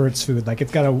known for its food. Like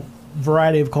it's got a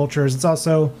variety of cultures. It's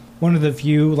also one of the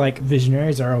few like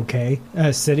visionaries are okay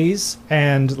cities,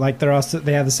 and like they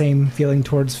have the same feeling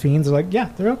towards fiends. They're like,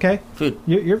 yeah, they're okay. Food.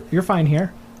 You're fine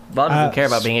here. Val doesn't care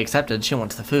about being accepted. She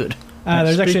wants the food.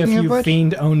 There's actually a Speaking of few which-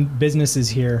 fiend-owned businesses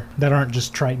here that aren't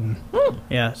just Triton.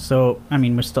 Yeah, so, I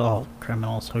mean, we're still all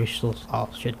criminals, so we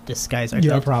all should disguise Yeah,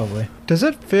 ourselves. probably. Does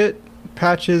it fit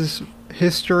Patch's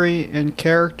history and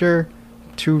character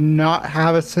to not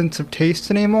have a sense of taste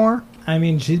anymore? I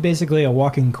mean, she's basically a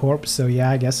walking corpse, so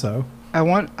yeah, I guess so. I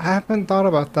haven't thought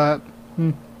about that.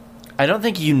 I don't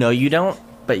think you know you don't,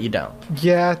 but you don't.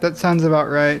 Yeah, that sounds about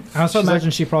right. I also She's imagine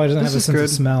like, she probably doesn't "This have a is sense of good."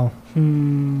 smell.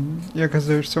 Yeah, because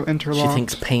they're so interlocked. She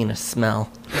thinks pain is smell.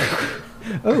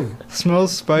 Oh,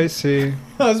 Smells spicy.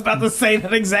 I was about to say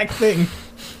that exact thing.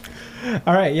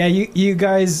 All right, yeah, you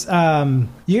guys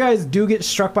do get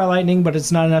struck by lightning, but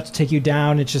it's not enough to take you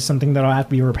down. It's just something that'll have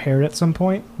to be repaired at some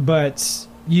point. But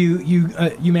you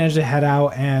manage to head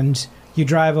out and you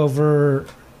drive over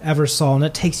Eversol, and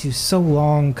it takes you so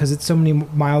long because it's so many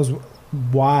miles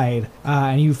wide,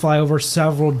 and you fly over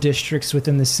several districts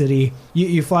within the city.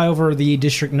 You fly over the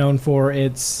district known for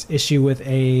its issue with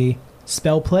a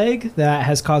spell plague that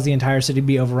has caused the entire city to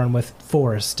be overrun with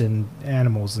forest and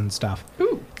animals and stuff.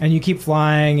 Ooh. And you keep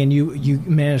flying, and you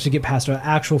manage to get past an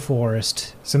actual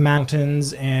forest, some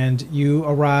mountains, and you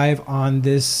arrive on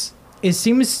this. It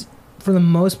seems, for the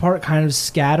most part, kind of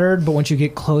scattered, but once you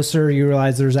get closer, you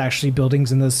realize there's actually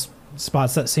buildings in those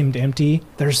spots that seemed empty.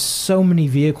 There's so many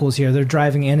vehicles here. They're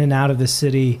driving in and out of the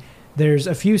city. There's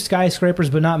a few skyscrapers,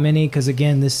 but not many, because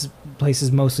again, this place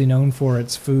is mostly known for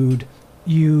its food.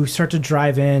 You start to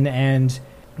drive in, and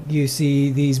you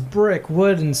see these brick,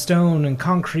 wood, and stone and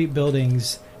concrete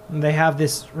buildings. And they have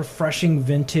this refreshing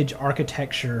vintage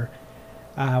architecture,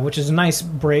 which is a nice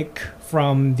break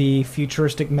from the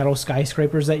futuristic metal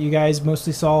skyscrapers that you guys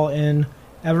mostly saw in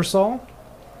Eversol.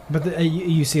 But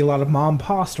you see a lot of mom and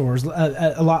pop stores,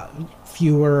 a lot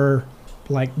fewer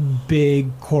like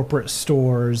big corporate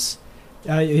stores.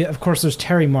 Of course, there's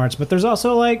Terry Marts, but there's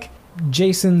also like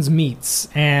Jason's Meats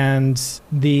and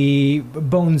the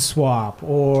Bone Swap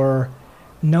or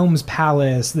Gnome's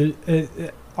Palace.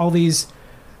 All these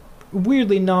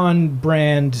weirdly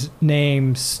non-brand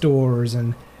name stores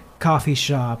and coffee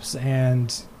shops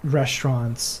and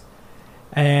restaurants.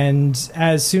 And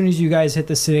as soon as you guys hit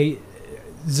the city,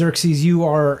 Xerxes, you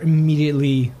are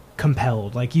immediately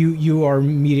compelled. Like you are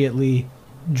immediately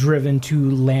driven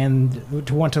to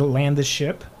want to land the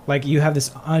ship. Like you have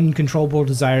this uncontrollable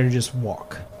desire to just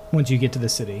walk once you get to the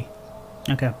city.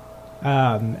 Okay.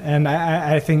 And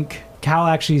I think Cal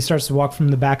actually starts to walk from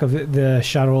the back of the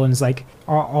shuttle and is like,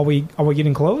 "Are we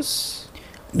getting close?"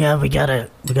 Yeah, we gotta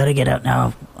get out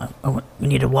now. We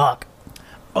need to walk.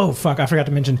 Oh fuck! I forgot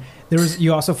to mention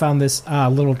you also found this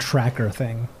little tracker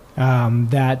thing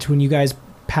that when you guys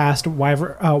passed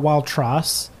Wild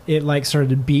Tross, it like started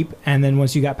to beep, and then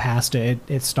once you got past it,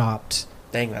 it stopped.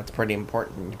 Dang, that's pretty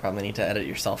important. You probably need to edit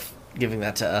yourself giving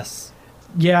that to us.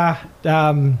 Yeah,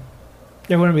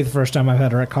 it wouldn't be the first time I've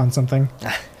had to retcon something.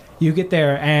 You get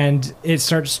there, and it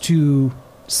starts to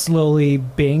slowly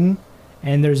bing,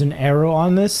 and there's an arrow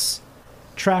on this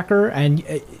tracker, and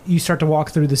you start to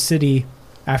walk through the city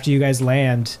after you guys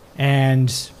land,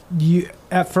 and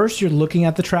at first you're looking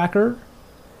at the tracker,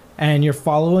 and you're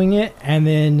following it, and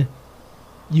then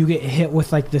you get hit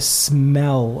with like the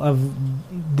smell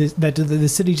of this that the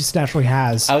city just naturally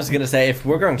has. I was going to say, if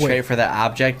we're going straight for that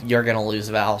object, you're going to lose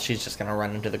Val. She's just going to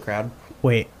run into the crowd.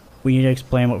 Wait, we need to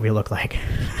explain what we look like.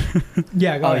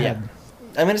 Yeah, go ahead.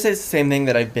 I'm going to say it's the same thing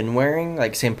that I've been wearing.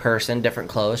 Like, same person, different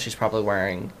clothes. She's probably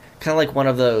wearing kind of like one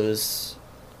of those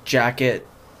jacket...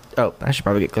 Oh, I should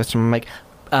probably get closer to my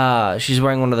mic. She's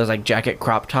wearing one of those like jacket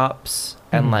crop tops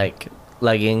and like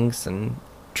leggings and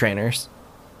trainers.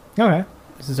 Okay.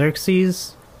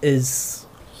 Xerxes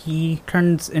he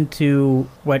turns into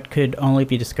what could only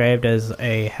be described as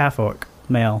a half-orc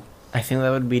male. I think that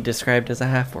would be described as a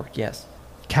half-orc, yes.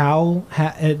 Cal,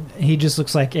 he just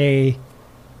looks like a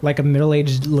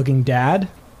middle-aged looking dad.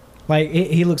 Like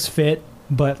he looks fit,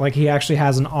 but like he actually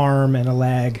has an arm and a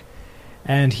leg,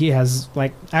 and he has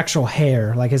like actual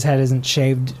hair. Like his head isn't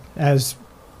shaved as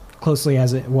closely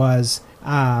as it was.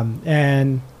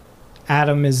 And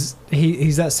Adam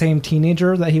he's that same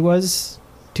teenager that he was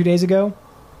 2 days ago,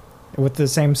 with the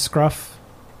same scruff.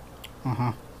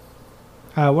 Uh-huh.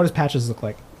 What does Patches look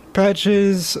like?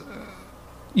 Patches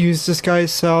use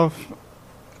disguise self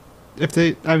if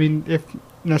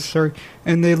necessary,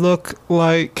 and they look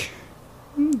like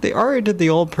they already did the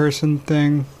old person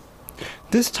thing.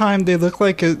 This time they look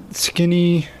like a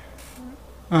skinny,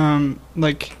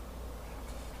 like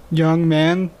young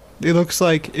man. It looks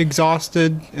like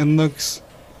exhausted and looks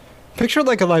pictured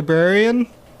like a librarian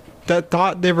that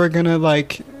thought they were gonna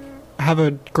like have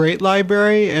a great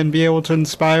library and be able to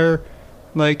inspire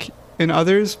like in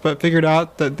others, but figured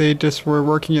out that they just were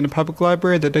working in a public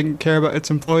library that didn't care about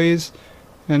its employees,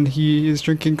 and he is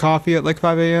drinking coffee at like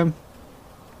 5 a.m.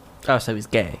 Oh, so he's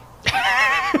gay.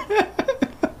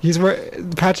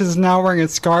 Patches is now wearing a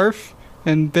scarf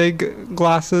and big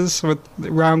glasses with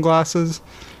round glasses.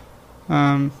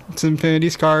 It's an infinity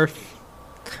scarf.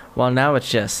 Well, now it's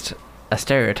just a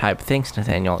stereotype. Thanks,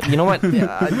 Nathaniel. You know what? I'm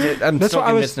That's still what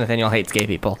I convinced Nathaniel hates gay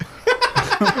people.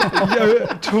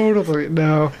 Yeah, totally.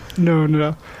 No.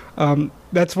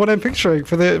 That's what I'm picturing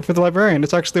for the librarian.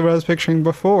 It's actually what I was picturing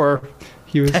before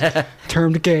he was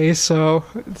termed gay. So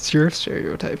it's your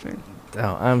stereotyping.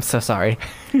 Oh, I'm so sorry.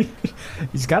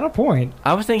 He's got a point.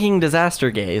 I was thinking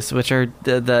disaster gays, which are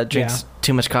the drinks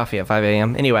too much coffee at 5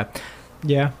 a.m. Anyway.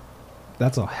 Yeah,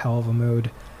 that's a hell of a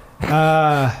mood.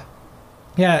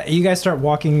 Yeah, you guys start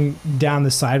walking down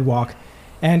the sidewalk,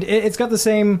 and it's got the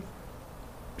same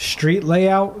street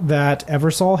layout that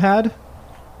Eversol had,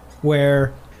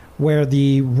 where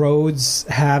the roads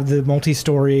have the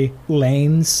multi-story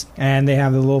lanes, and they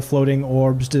have the little floating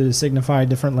orbs to signify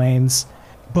different lanes.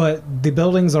 But the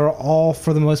buildings are all,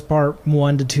 for the most part,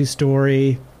 1 to 2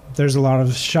 story. There's a lot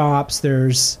of shops.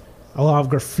 There's a lot of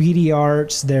graffiti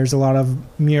arts. There's a lot of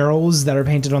murals that are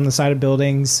painted on the side of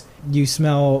buildings. You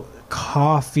smell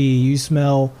coffee. You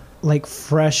smell like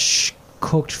fresh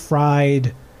cooked,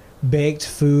 fried, baked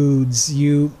foods.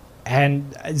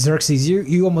 And Xerxes,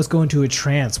 you almost go into a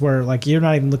trance where like you're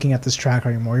not even looking at this tracker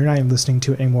anymore. You're not even listening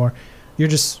to it anymore. You're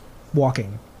just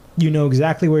walking. You know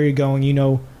exactly where you're going. You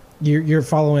know you're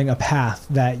following a path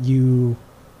that you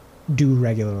do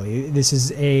regularly. This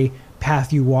is a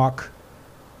path you walk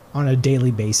on a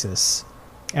daily basis.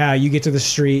 You get to the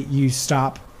street, you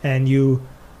stop, and you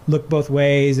look both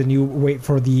ways, and you wait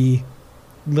for the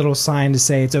little sign to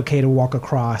say it's okay to walk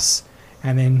across,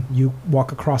 and then you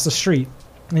walk across the street.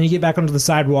 And then you get back onto the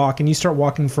sidewalk, and you start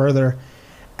walking further,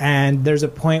 and there's a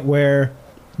point where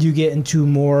you get into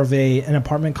more of an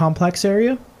apartment complex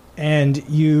area, and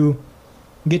you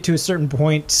get to a certain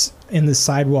point in the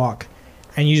sidewalk,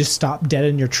 and you just stop dead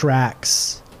in your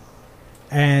tracks,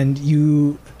 and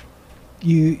you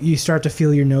start to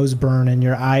feel your nose burn and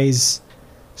your eyes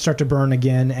start to burn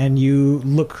again, and you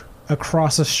look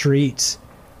across the street,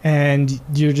 and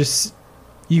you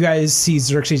guys see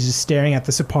Xerxes just staring at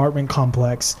this apartment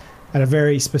complex at a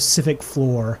very specific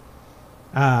floor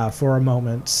for a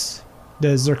moment.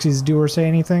 Does Xerxes do or say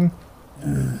anything?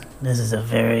 This is a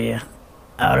very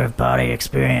out-of-body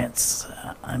experience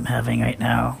I'm having right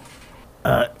now.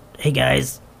 Hey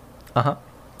guys, Uh-huh.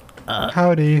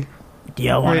 Howdy. do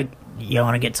y'all want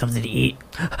to get something to eat?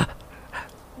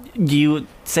 You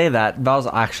say that. Val's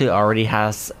actually already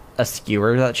has a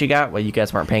skewer that she got while you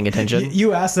guys weren't paying attention.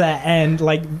 You asked that, and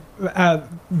like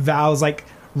Val's like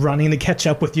running to catch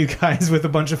up with you guys with a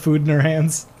bunch of food in her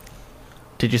hands.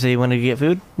 Did you say you wanted to get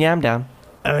food? Yeah, I'm down.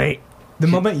 All right. The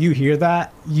moment you hear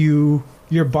that,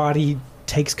 your body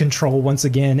takes control once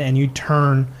again, and you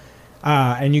turn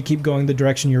and you keep going the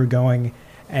direction you were going.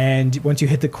 And once you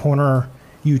hit the corner,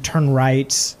 you turn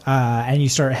right and you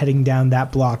start heading down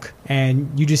that block.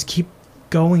 And you just keep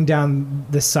going down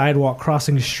the sidewalk,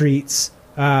 crossing streets.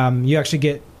 You actually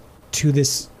get to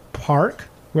this park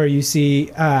where you see,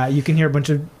 you can hear a bunch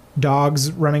of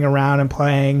dogs running around and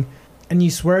playing. And you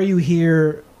swear you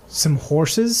hear some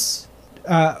horses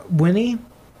whinny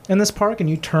in this park, and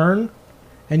you turn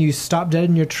and you stop dead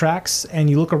in your tracks and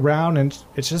you look around and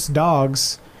it's just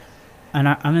dogs. And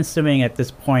I'm assuming at this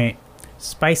point,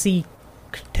 Spicy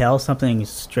could tell something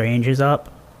strange is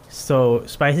up. So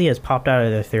Spicy has popped out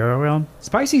of the ethereal realm.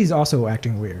 Spicy is also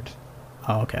acting weird.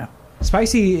 Oh, okay.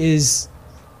 Spicy is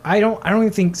I don't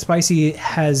even think Spicy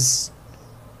has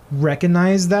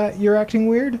recognized that you're acting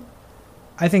weird.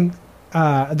 I think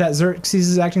that Xerxes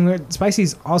is acting weird.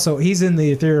 Spicy's also, he's in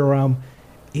the ethereal realm.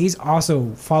 He's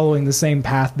also following the same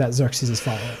path that Xerxes is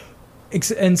following.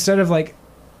 Instead of like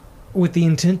with the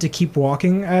intent to keep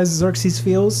walking as Xerxes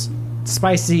feels,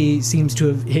 Spicy seems to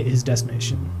have hit his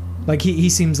destination. Like he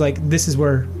seems like this is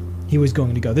where he was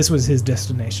going to go. This was his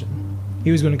destination.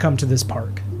 He was going to come to this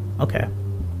park. Okay.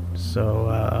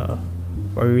 So,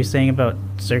 what were we saying about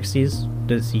Xerxes?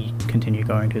 Does he continue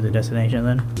going to the destination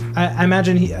then? I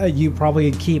imagine you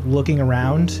probably keep looking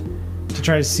around to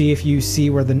try to see if you see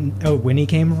where the Winnie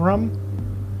came from.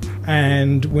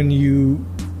 And when you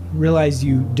realize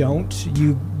you don't,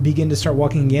 you begin to start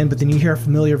walking again, but then you hear a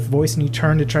familiar voice and you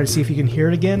turn to try to see if you can hear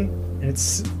it again, and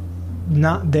it's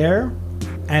not there.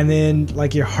 And then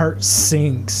like your heart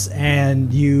sinks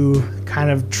and you kind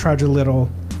of trudge a little,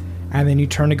 and then you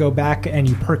turn to go back and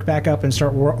you perk back up and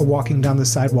start walking down the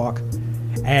sidewalk,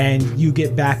 and you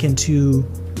get back into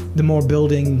the more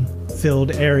building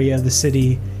filled area of the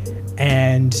city,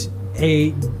 and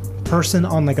a person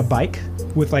on like a bike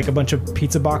with like a bunch of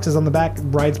pizza boxes on the back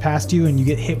rides past you, and you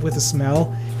get hit with a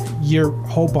smell. Your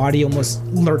whole body almost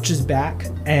lurches back,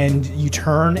 and you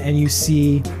turn and you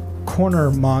see corner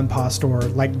ma and pa store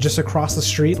like just across the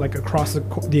street, like across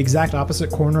the exact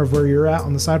opposite corner of where you're at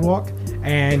on the sidewalk.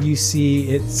 And you see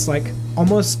it's like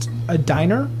almost a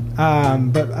diner,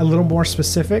 but a little more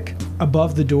specific.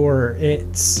 Above the door,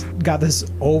 it's got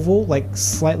this oval, like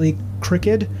slightly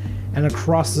crooked, and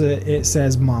across it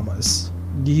says Mama's.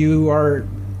 You are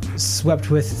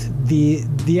swept with the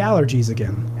allergies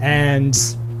again, and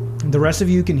the rest of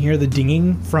you can hear the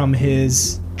dinging from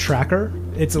his tracker.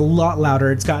 It's a lot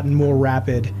louder. It's gotten more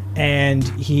rapid, and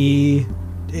I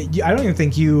don't even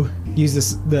think you use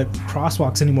the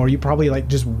crosswalks anymore. You probably like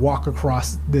just walk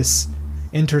across this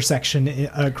intersection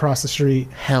across the street.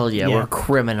 Hell yeah, we're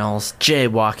criminals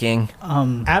jaywalking.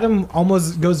 Adam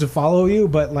almost goes to follow you,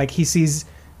 but like he sees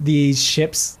these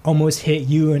ships almost hit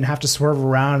you and have to swerve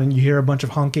around, and you hear a bunch of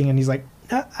honking, and he's like,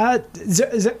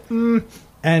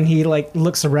 and he like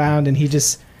looks around and he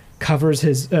just covers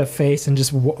his face and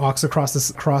just walks across the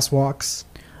crosswalks.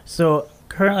 So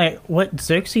currently, what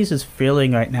Xerxes is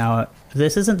feeling right now,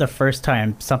 this isn't the first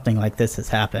time something like this has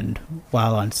happened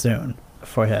while on Soon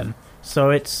for him. So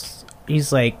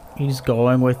he's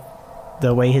going with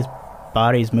the way his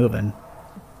body's moving.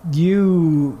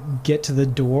 You get to the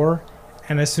door,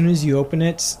 and as soon as you open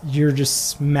it, you're just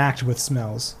smacked with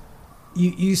smells.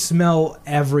 You smell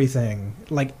everything,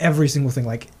 like every single thing,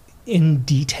 like in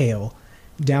detail,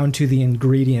 down to the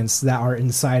ingredients that are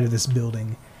inside of this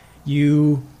building.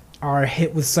 You are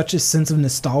hit with such a sense of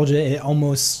nostalgia, it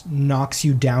almost knocks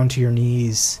you down to your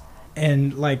knees.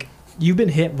 And like, you've been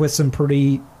hit with some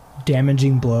pretty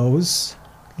damaging blows,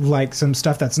 like some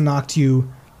stuff that's knocked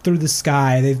you through the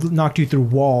sky. They've knocked you through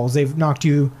walls. They've knocked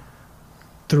you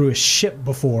through a ship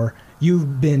before.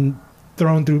 You've been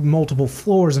thrown through multiple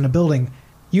floors in a building.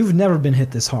 You've never been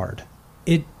hit this hard.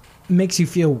 It makes you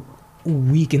feel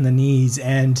weak in the knees,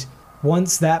 and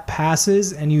once that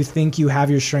passes and you think you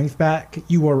have your strength back,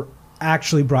 you are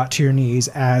actually brought to your knees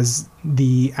as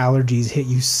the allergies hit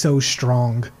you so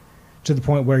strong to the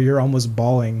point where you're almost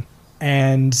bawling.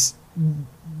 And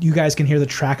you guys can hear the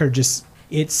tracker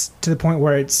it's to the point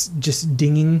where it's just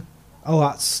dinging a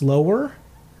lot slower,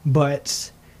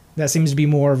 but that seems to be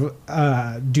more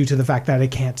of due to the fact that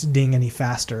it can't ding any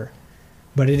faster,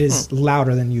 but it is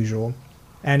louder than usual.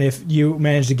 And if you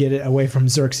manage to get it away from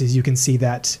Xerxes, you can see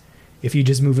that if you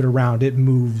just move it around, it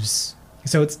moves.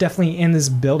 So it's definitely in this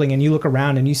building, and you look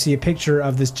around and you see a picture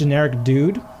of this generic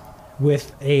dude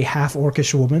with a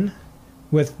half-orcish woman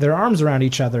with their arms around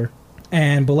each other.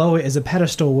 And below it is a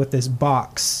pedestal with this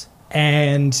box.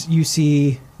 And you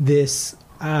see this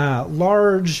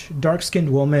large,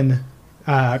 dark-skinned woman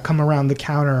come around the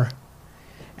counter,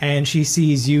 and she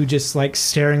sees you just like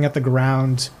staring at the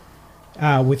ground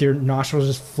with your nostrils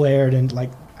just flared, and like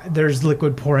there's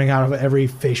liquid pouring out of every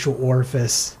facial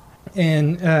orifice.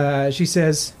 And she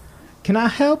says, "Can I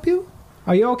help you?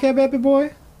 Are you okay, baby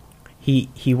boy?"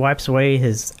 He wipes away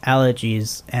his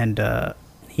allergies, and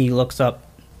he looks up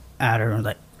at her and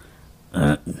like,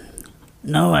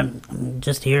 No, I'm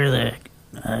just here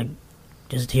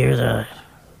to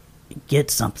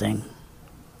get something.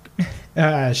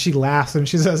 She laughs and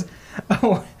she says,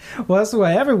 "Oh, well, that's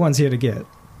what everyone's here to get."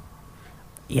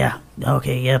 Yeah,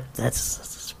 okay, yep,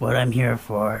 that's what I'm here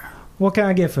for. "What can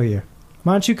I get for you?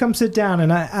 Why don't you come sit down,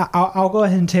 and I'll go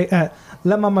ahead and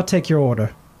let Mama take your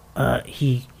order."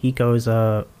 He goes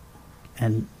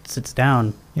and sits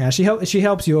down. Yeah, she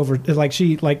helps you over. Like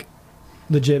she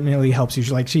legitimately helps you.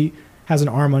 She has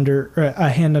a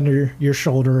hand under your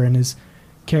shoulder and is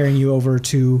carrying you over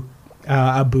to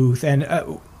a booth. And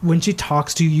when she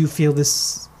talks to you, you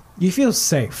feel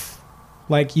safe.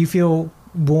 Like, you feel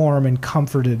warm and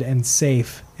comforted and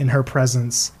safe in her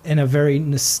presence in a very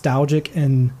nostalgic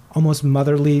and almost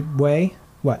motherly way.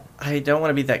 What? I don't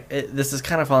want to be that. This is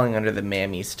kind of falling under the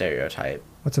mammy stereotype.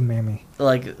 What's a mammy?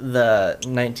 Like the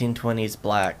 1920s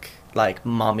black, like,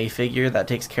 mommy figure that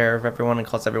takes care of everyone and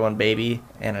calls everyone baby,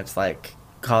 and it's like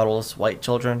coddles white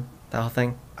children, that whole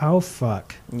thing. Oh,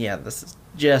 fuck. Yeah, this is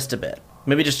just a bit.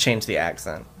 Maybe just change the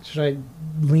accent. Should I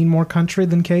lean more country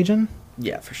than Cajun?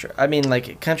 Yeah, for sure. I mean,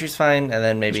 like, country's fine, and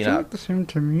then maybe It's still not the same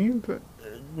to me, but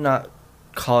not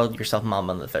call yourself mom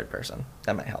on the third person.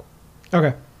 That might help.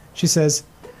 Okay. She says,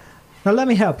 now let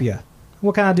me help you.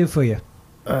 What can I do for you?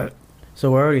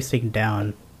 So we're already sitting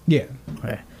down. Yeah.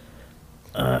 Okay.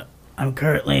 I'm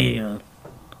currently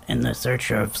in the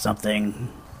search of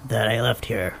something that I left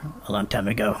here a long time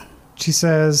ago. She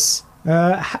says,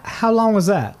 how long was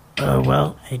that?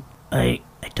 Well, I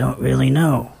don't really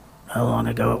know how long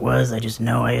ago it was. I just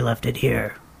know I left it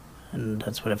here, and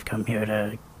that's what I've come here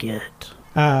to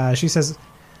get. She says,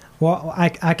 well,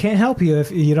 I can't help you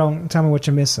if you don't tell me what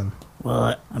you're missing.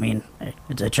 Well, I mean,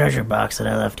 it's a treasure box that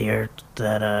I left here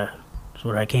that is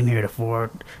what I came here to for.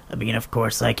 I mean, of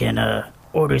course, I can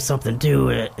order something too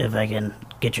if I can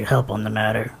get your help on the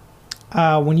matter.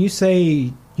 When you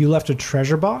say you left a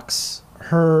treasure box,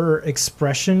 her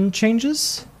expression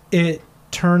changes. It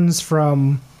turns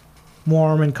from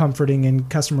warm and comforting and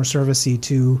customer servicey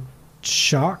to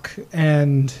shock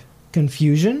and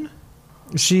confusion.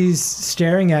 She's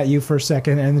staring at you for a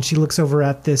second, and then she looks over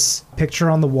at this picture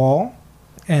on the wall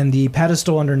and the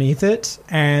pedestal underneath it,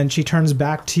 and she turns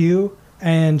back to you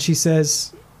and she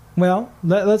says, well,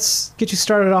 let's get you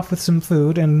started off with some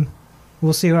food, and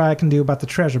we'll see what I can do about the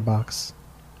treasure box.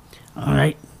 All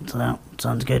right, so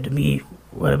sounds good to me.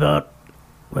 What about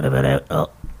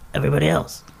everybody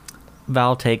else?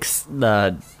 Val takes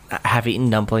the half-eaten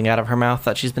dumpling out of her mouth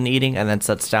that she's been eating and then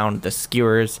sets down the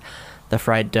skewers, the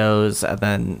fried doughs, and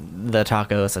then the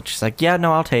tacos. And she's like, yeah,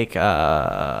 no, I'll take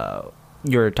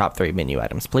your top 3 menu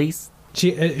items, please.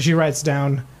 She writes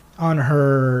down on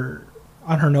her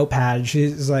notepad.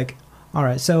 She's like, all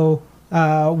right, so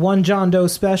 1 John Doe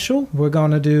special. We're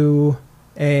going to do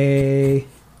a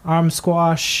arm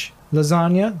squash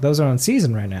lasagna. Those are on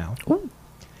season right now. Ooh.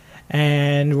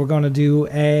 And we're going to do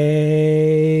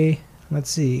let's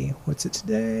see, what's it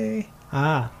today?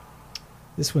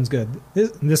 This one's good.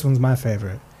 This one's my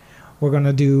favorite. We're going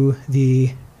to do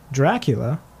the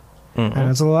Dracula. Mm-hmm.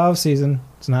 And it's a little out of season.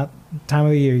 It's not time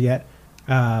of the year yet.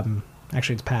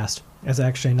 Actually, it's past. It's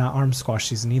actually not arm squash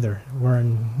season either. We're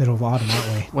in middle of autumn,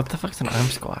 aren't we? What the fuck's an arm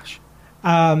squash?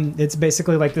 It's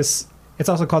basically like this. It's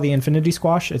also called the infinity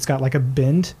squash. It's got like a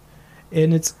bend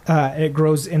in its. It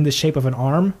grows in the shape of an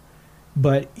arm,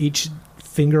 but each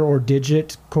finger or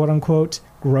digit, quote unquote,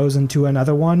 grows into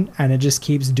another one, and it just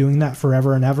keeps doing that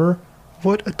forever and ever.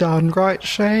 what a downright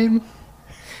shame.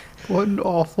 What an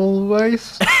awful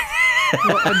waste.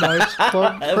 What a nice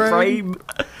plug frame.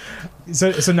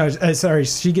 So no, sorry.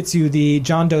 She gets you the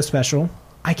John Doe special.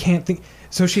 I can't think.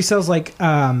 So she sells like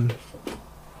pastas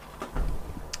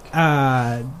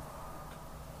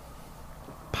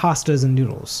and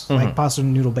noodles, like pasta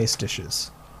and noodle based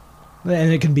dishes,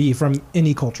 and it can be from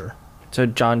any culture. So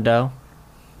John Doe?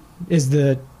 Is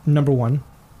the number one.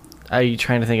 Are you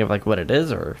trying to think of like what it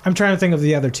is, or? I'm trying to think of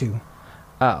the other two.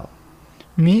 Oh.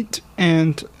 Meat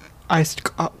and iced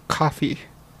coffee,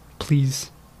 please.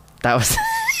 That was...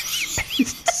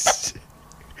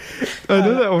 I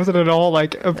know that wasn't at all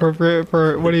like appropriate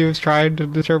for what he was trying to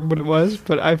determine what it was,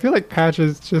 but I feel like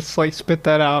Patches just like spit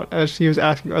that out as she was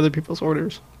asking other people's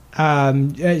orders.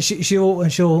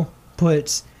 She'll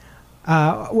put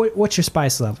what's your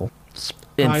spice level?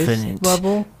 Infinite.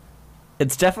 Level.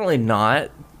 It's definitely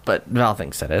not, but Val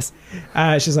thinks it is.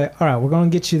 She's like, all right, we're going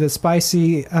to get you the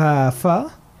spicy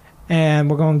pho,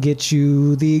 and we're going to get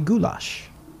you the goulash.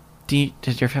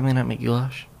 Did your family not make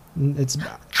goulash? It's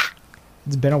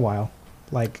been a while.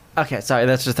 Like, Okay, sorry,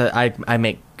 that's just that I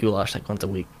make goulash like once a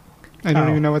week. I don't Oh.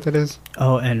 even know what that is.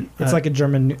 Oh, and it's like a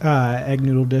German egg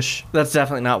noodle dish. That's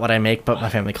definitely not what I make, but my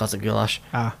family calls it goulash.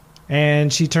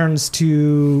 And she turns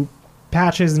to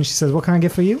Patches and she says, what can I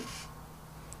get for you?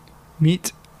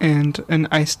 Meat and an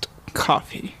iced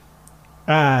coffee.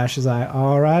 She's like,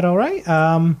 all right.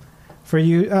 For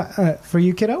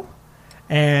you, kiddo.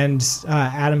 And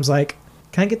Adam's like,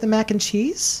 can I get the mac and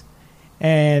cheese?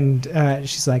 And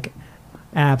she's like,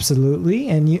 absolutely.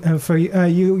 And you, for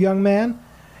you, young man.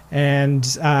 And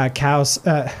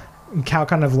And Cal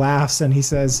kind of laughs and he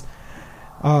says,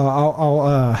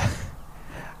 I'll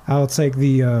take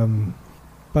the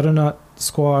butternut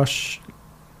squash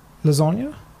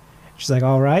lasagna. She's like,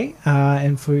 all right.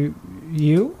 And for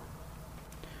you?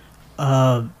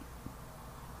 He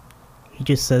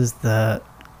just says the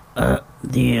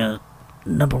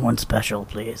number one special,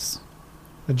 please.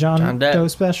 The John John Doe. Doe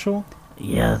special?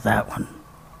 Yeah, that one.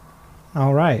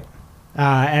 All right.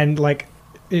 And like,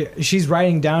 she's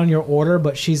writing down your order,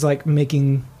 but she's like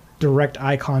making direct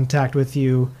eye contact with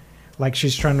you, like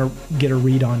she's trying to get a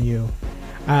read on you.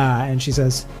 And she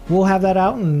says, we'll have that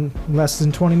out in less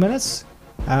than 20 minutes.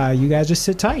 You guys just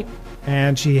sit tight.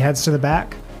 And she heads to the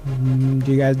back.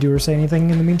 Do you guys do or say anything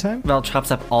in the meantime? Vel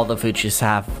chops up all the food she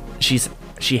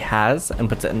has and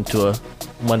puts it into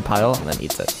one pile and then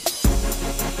eats it.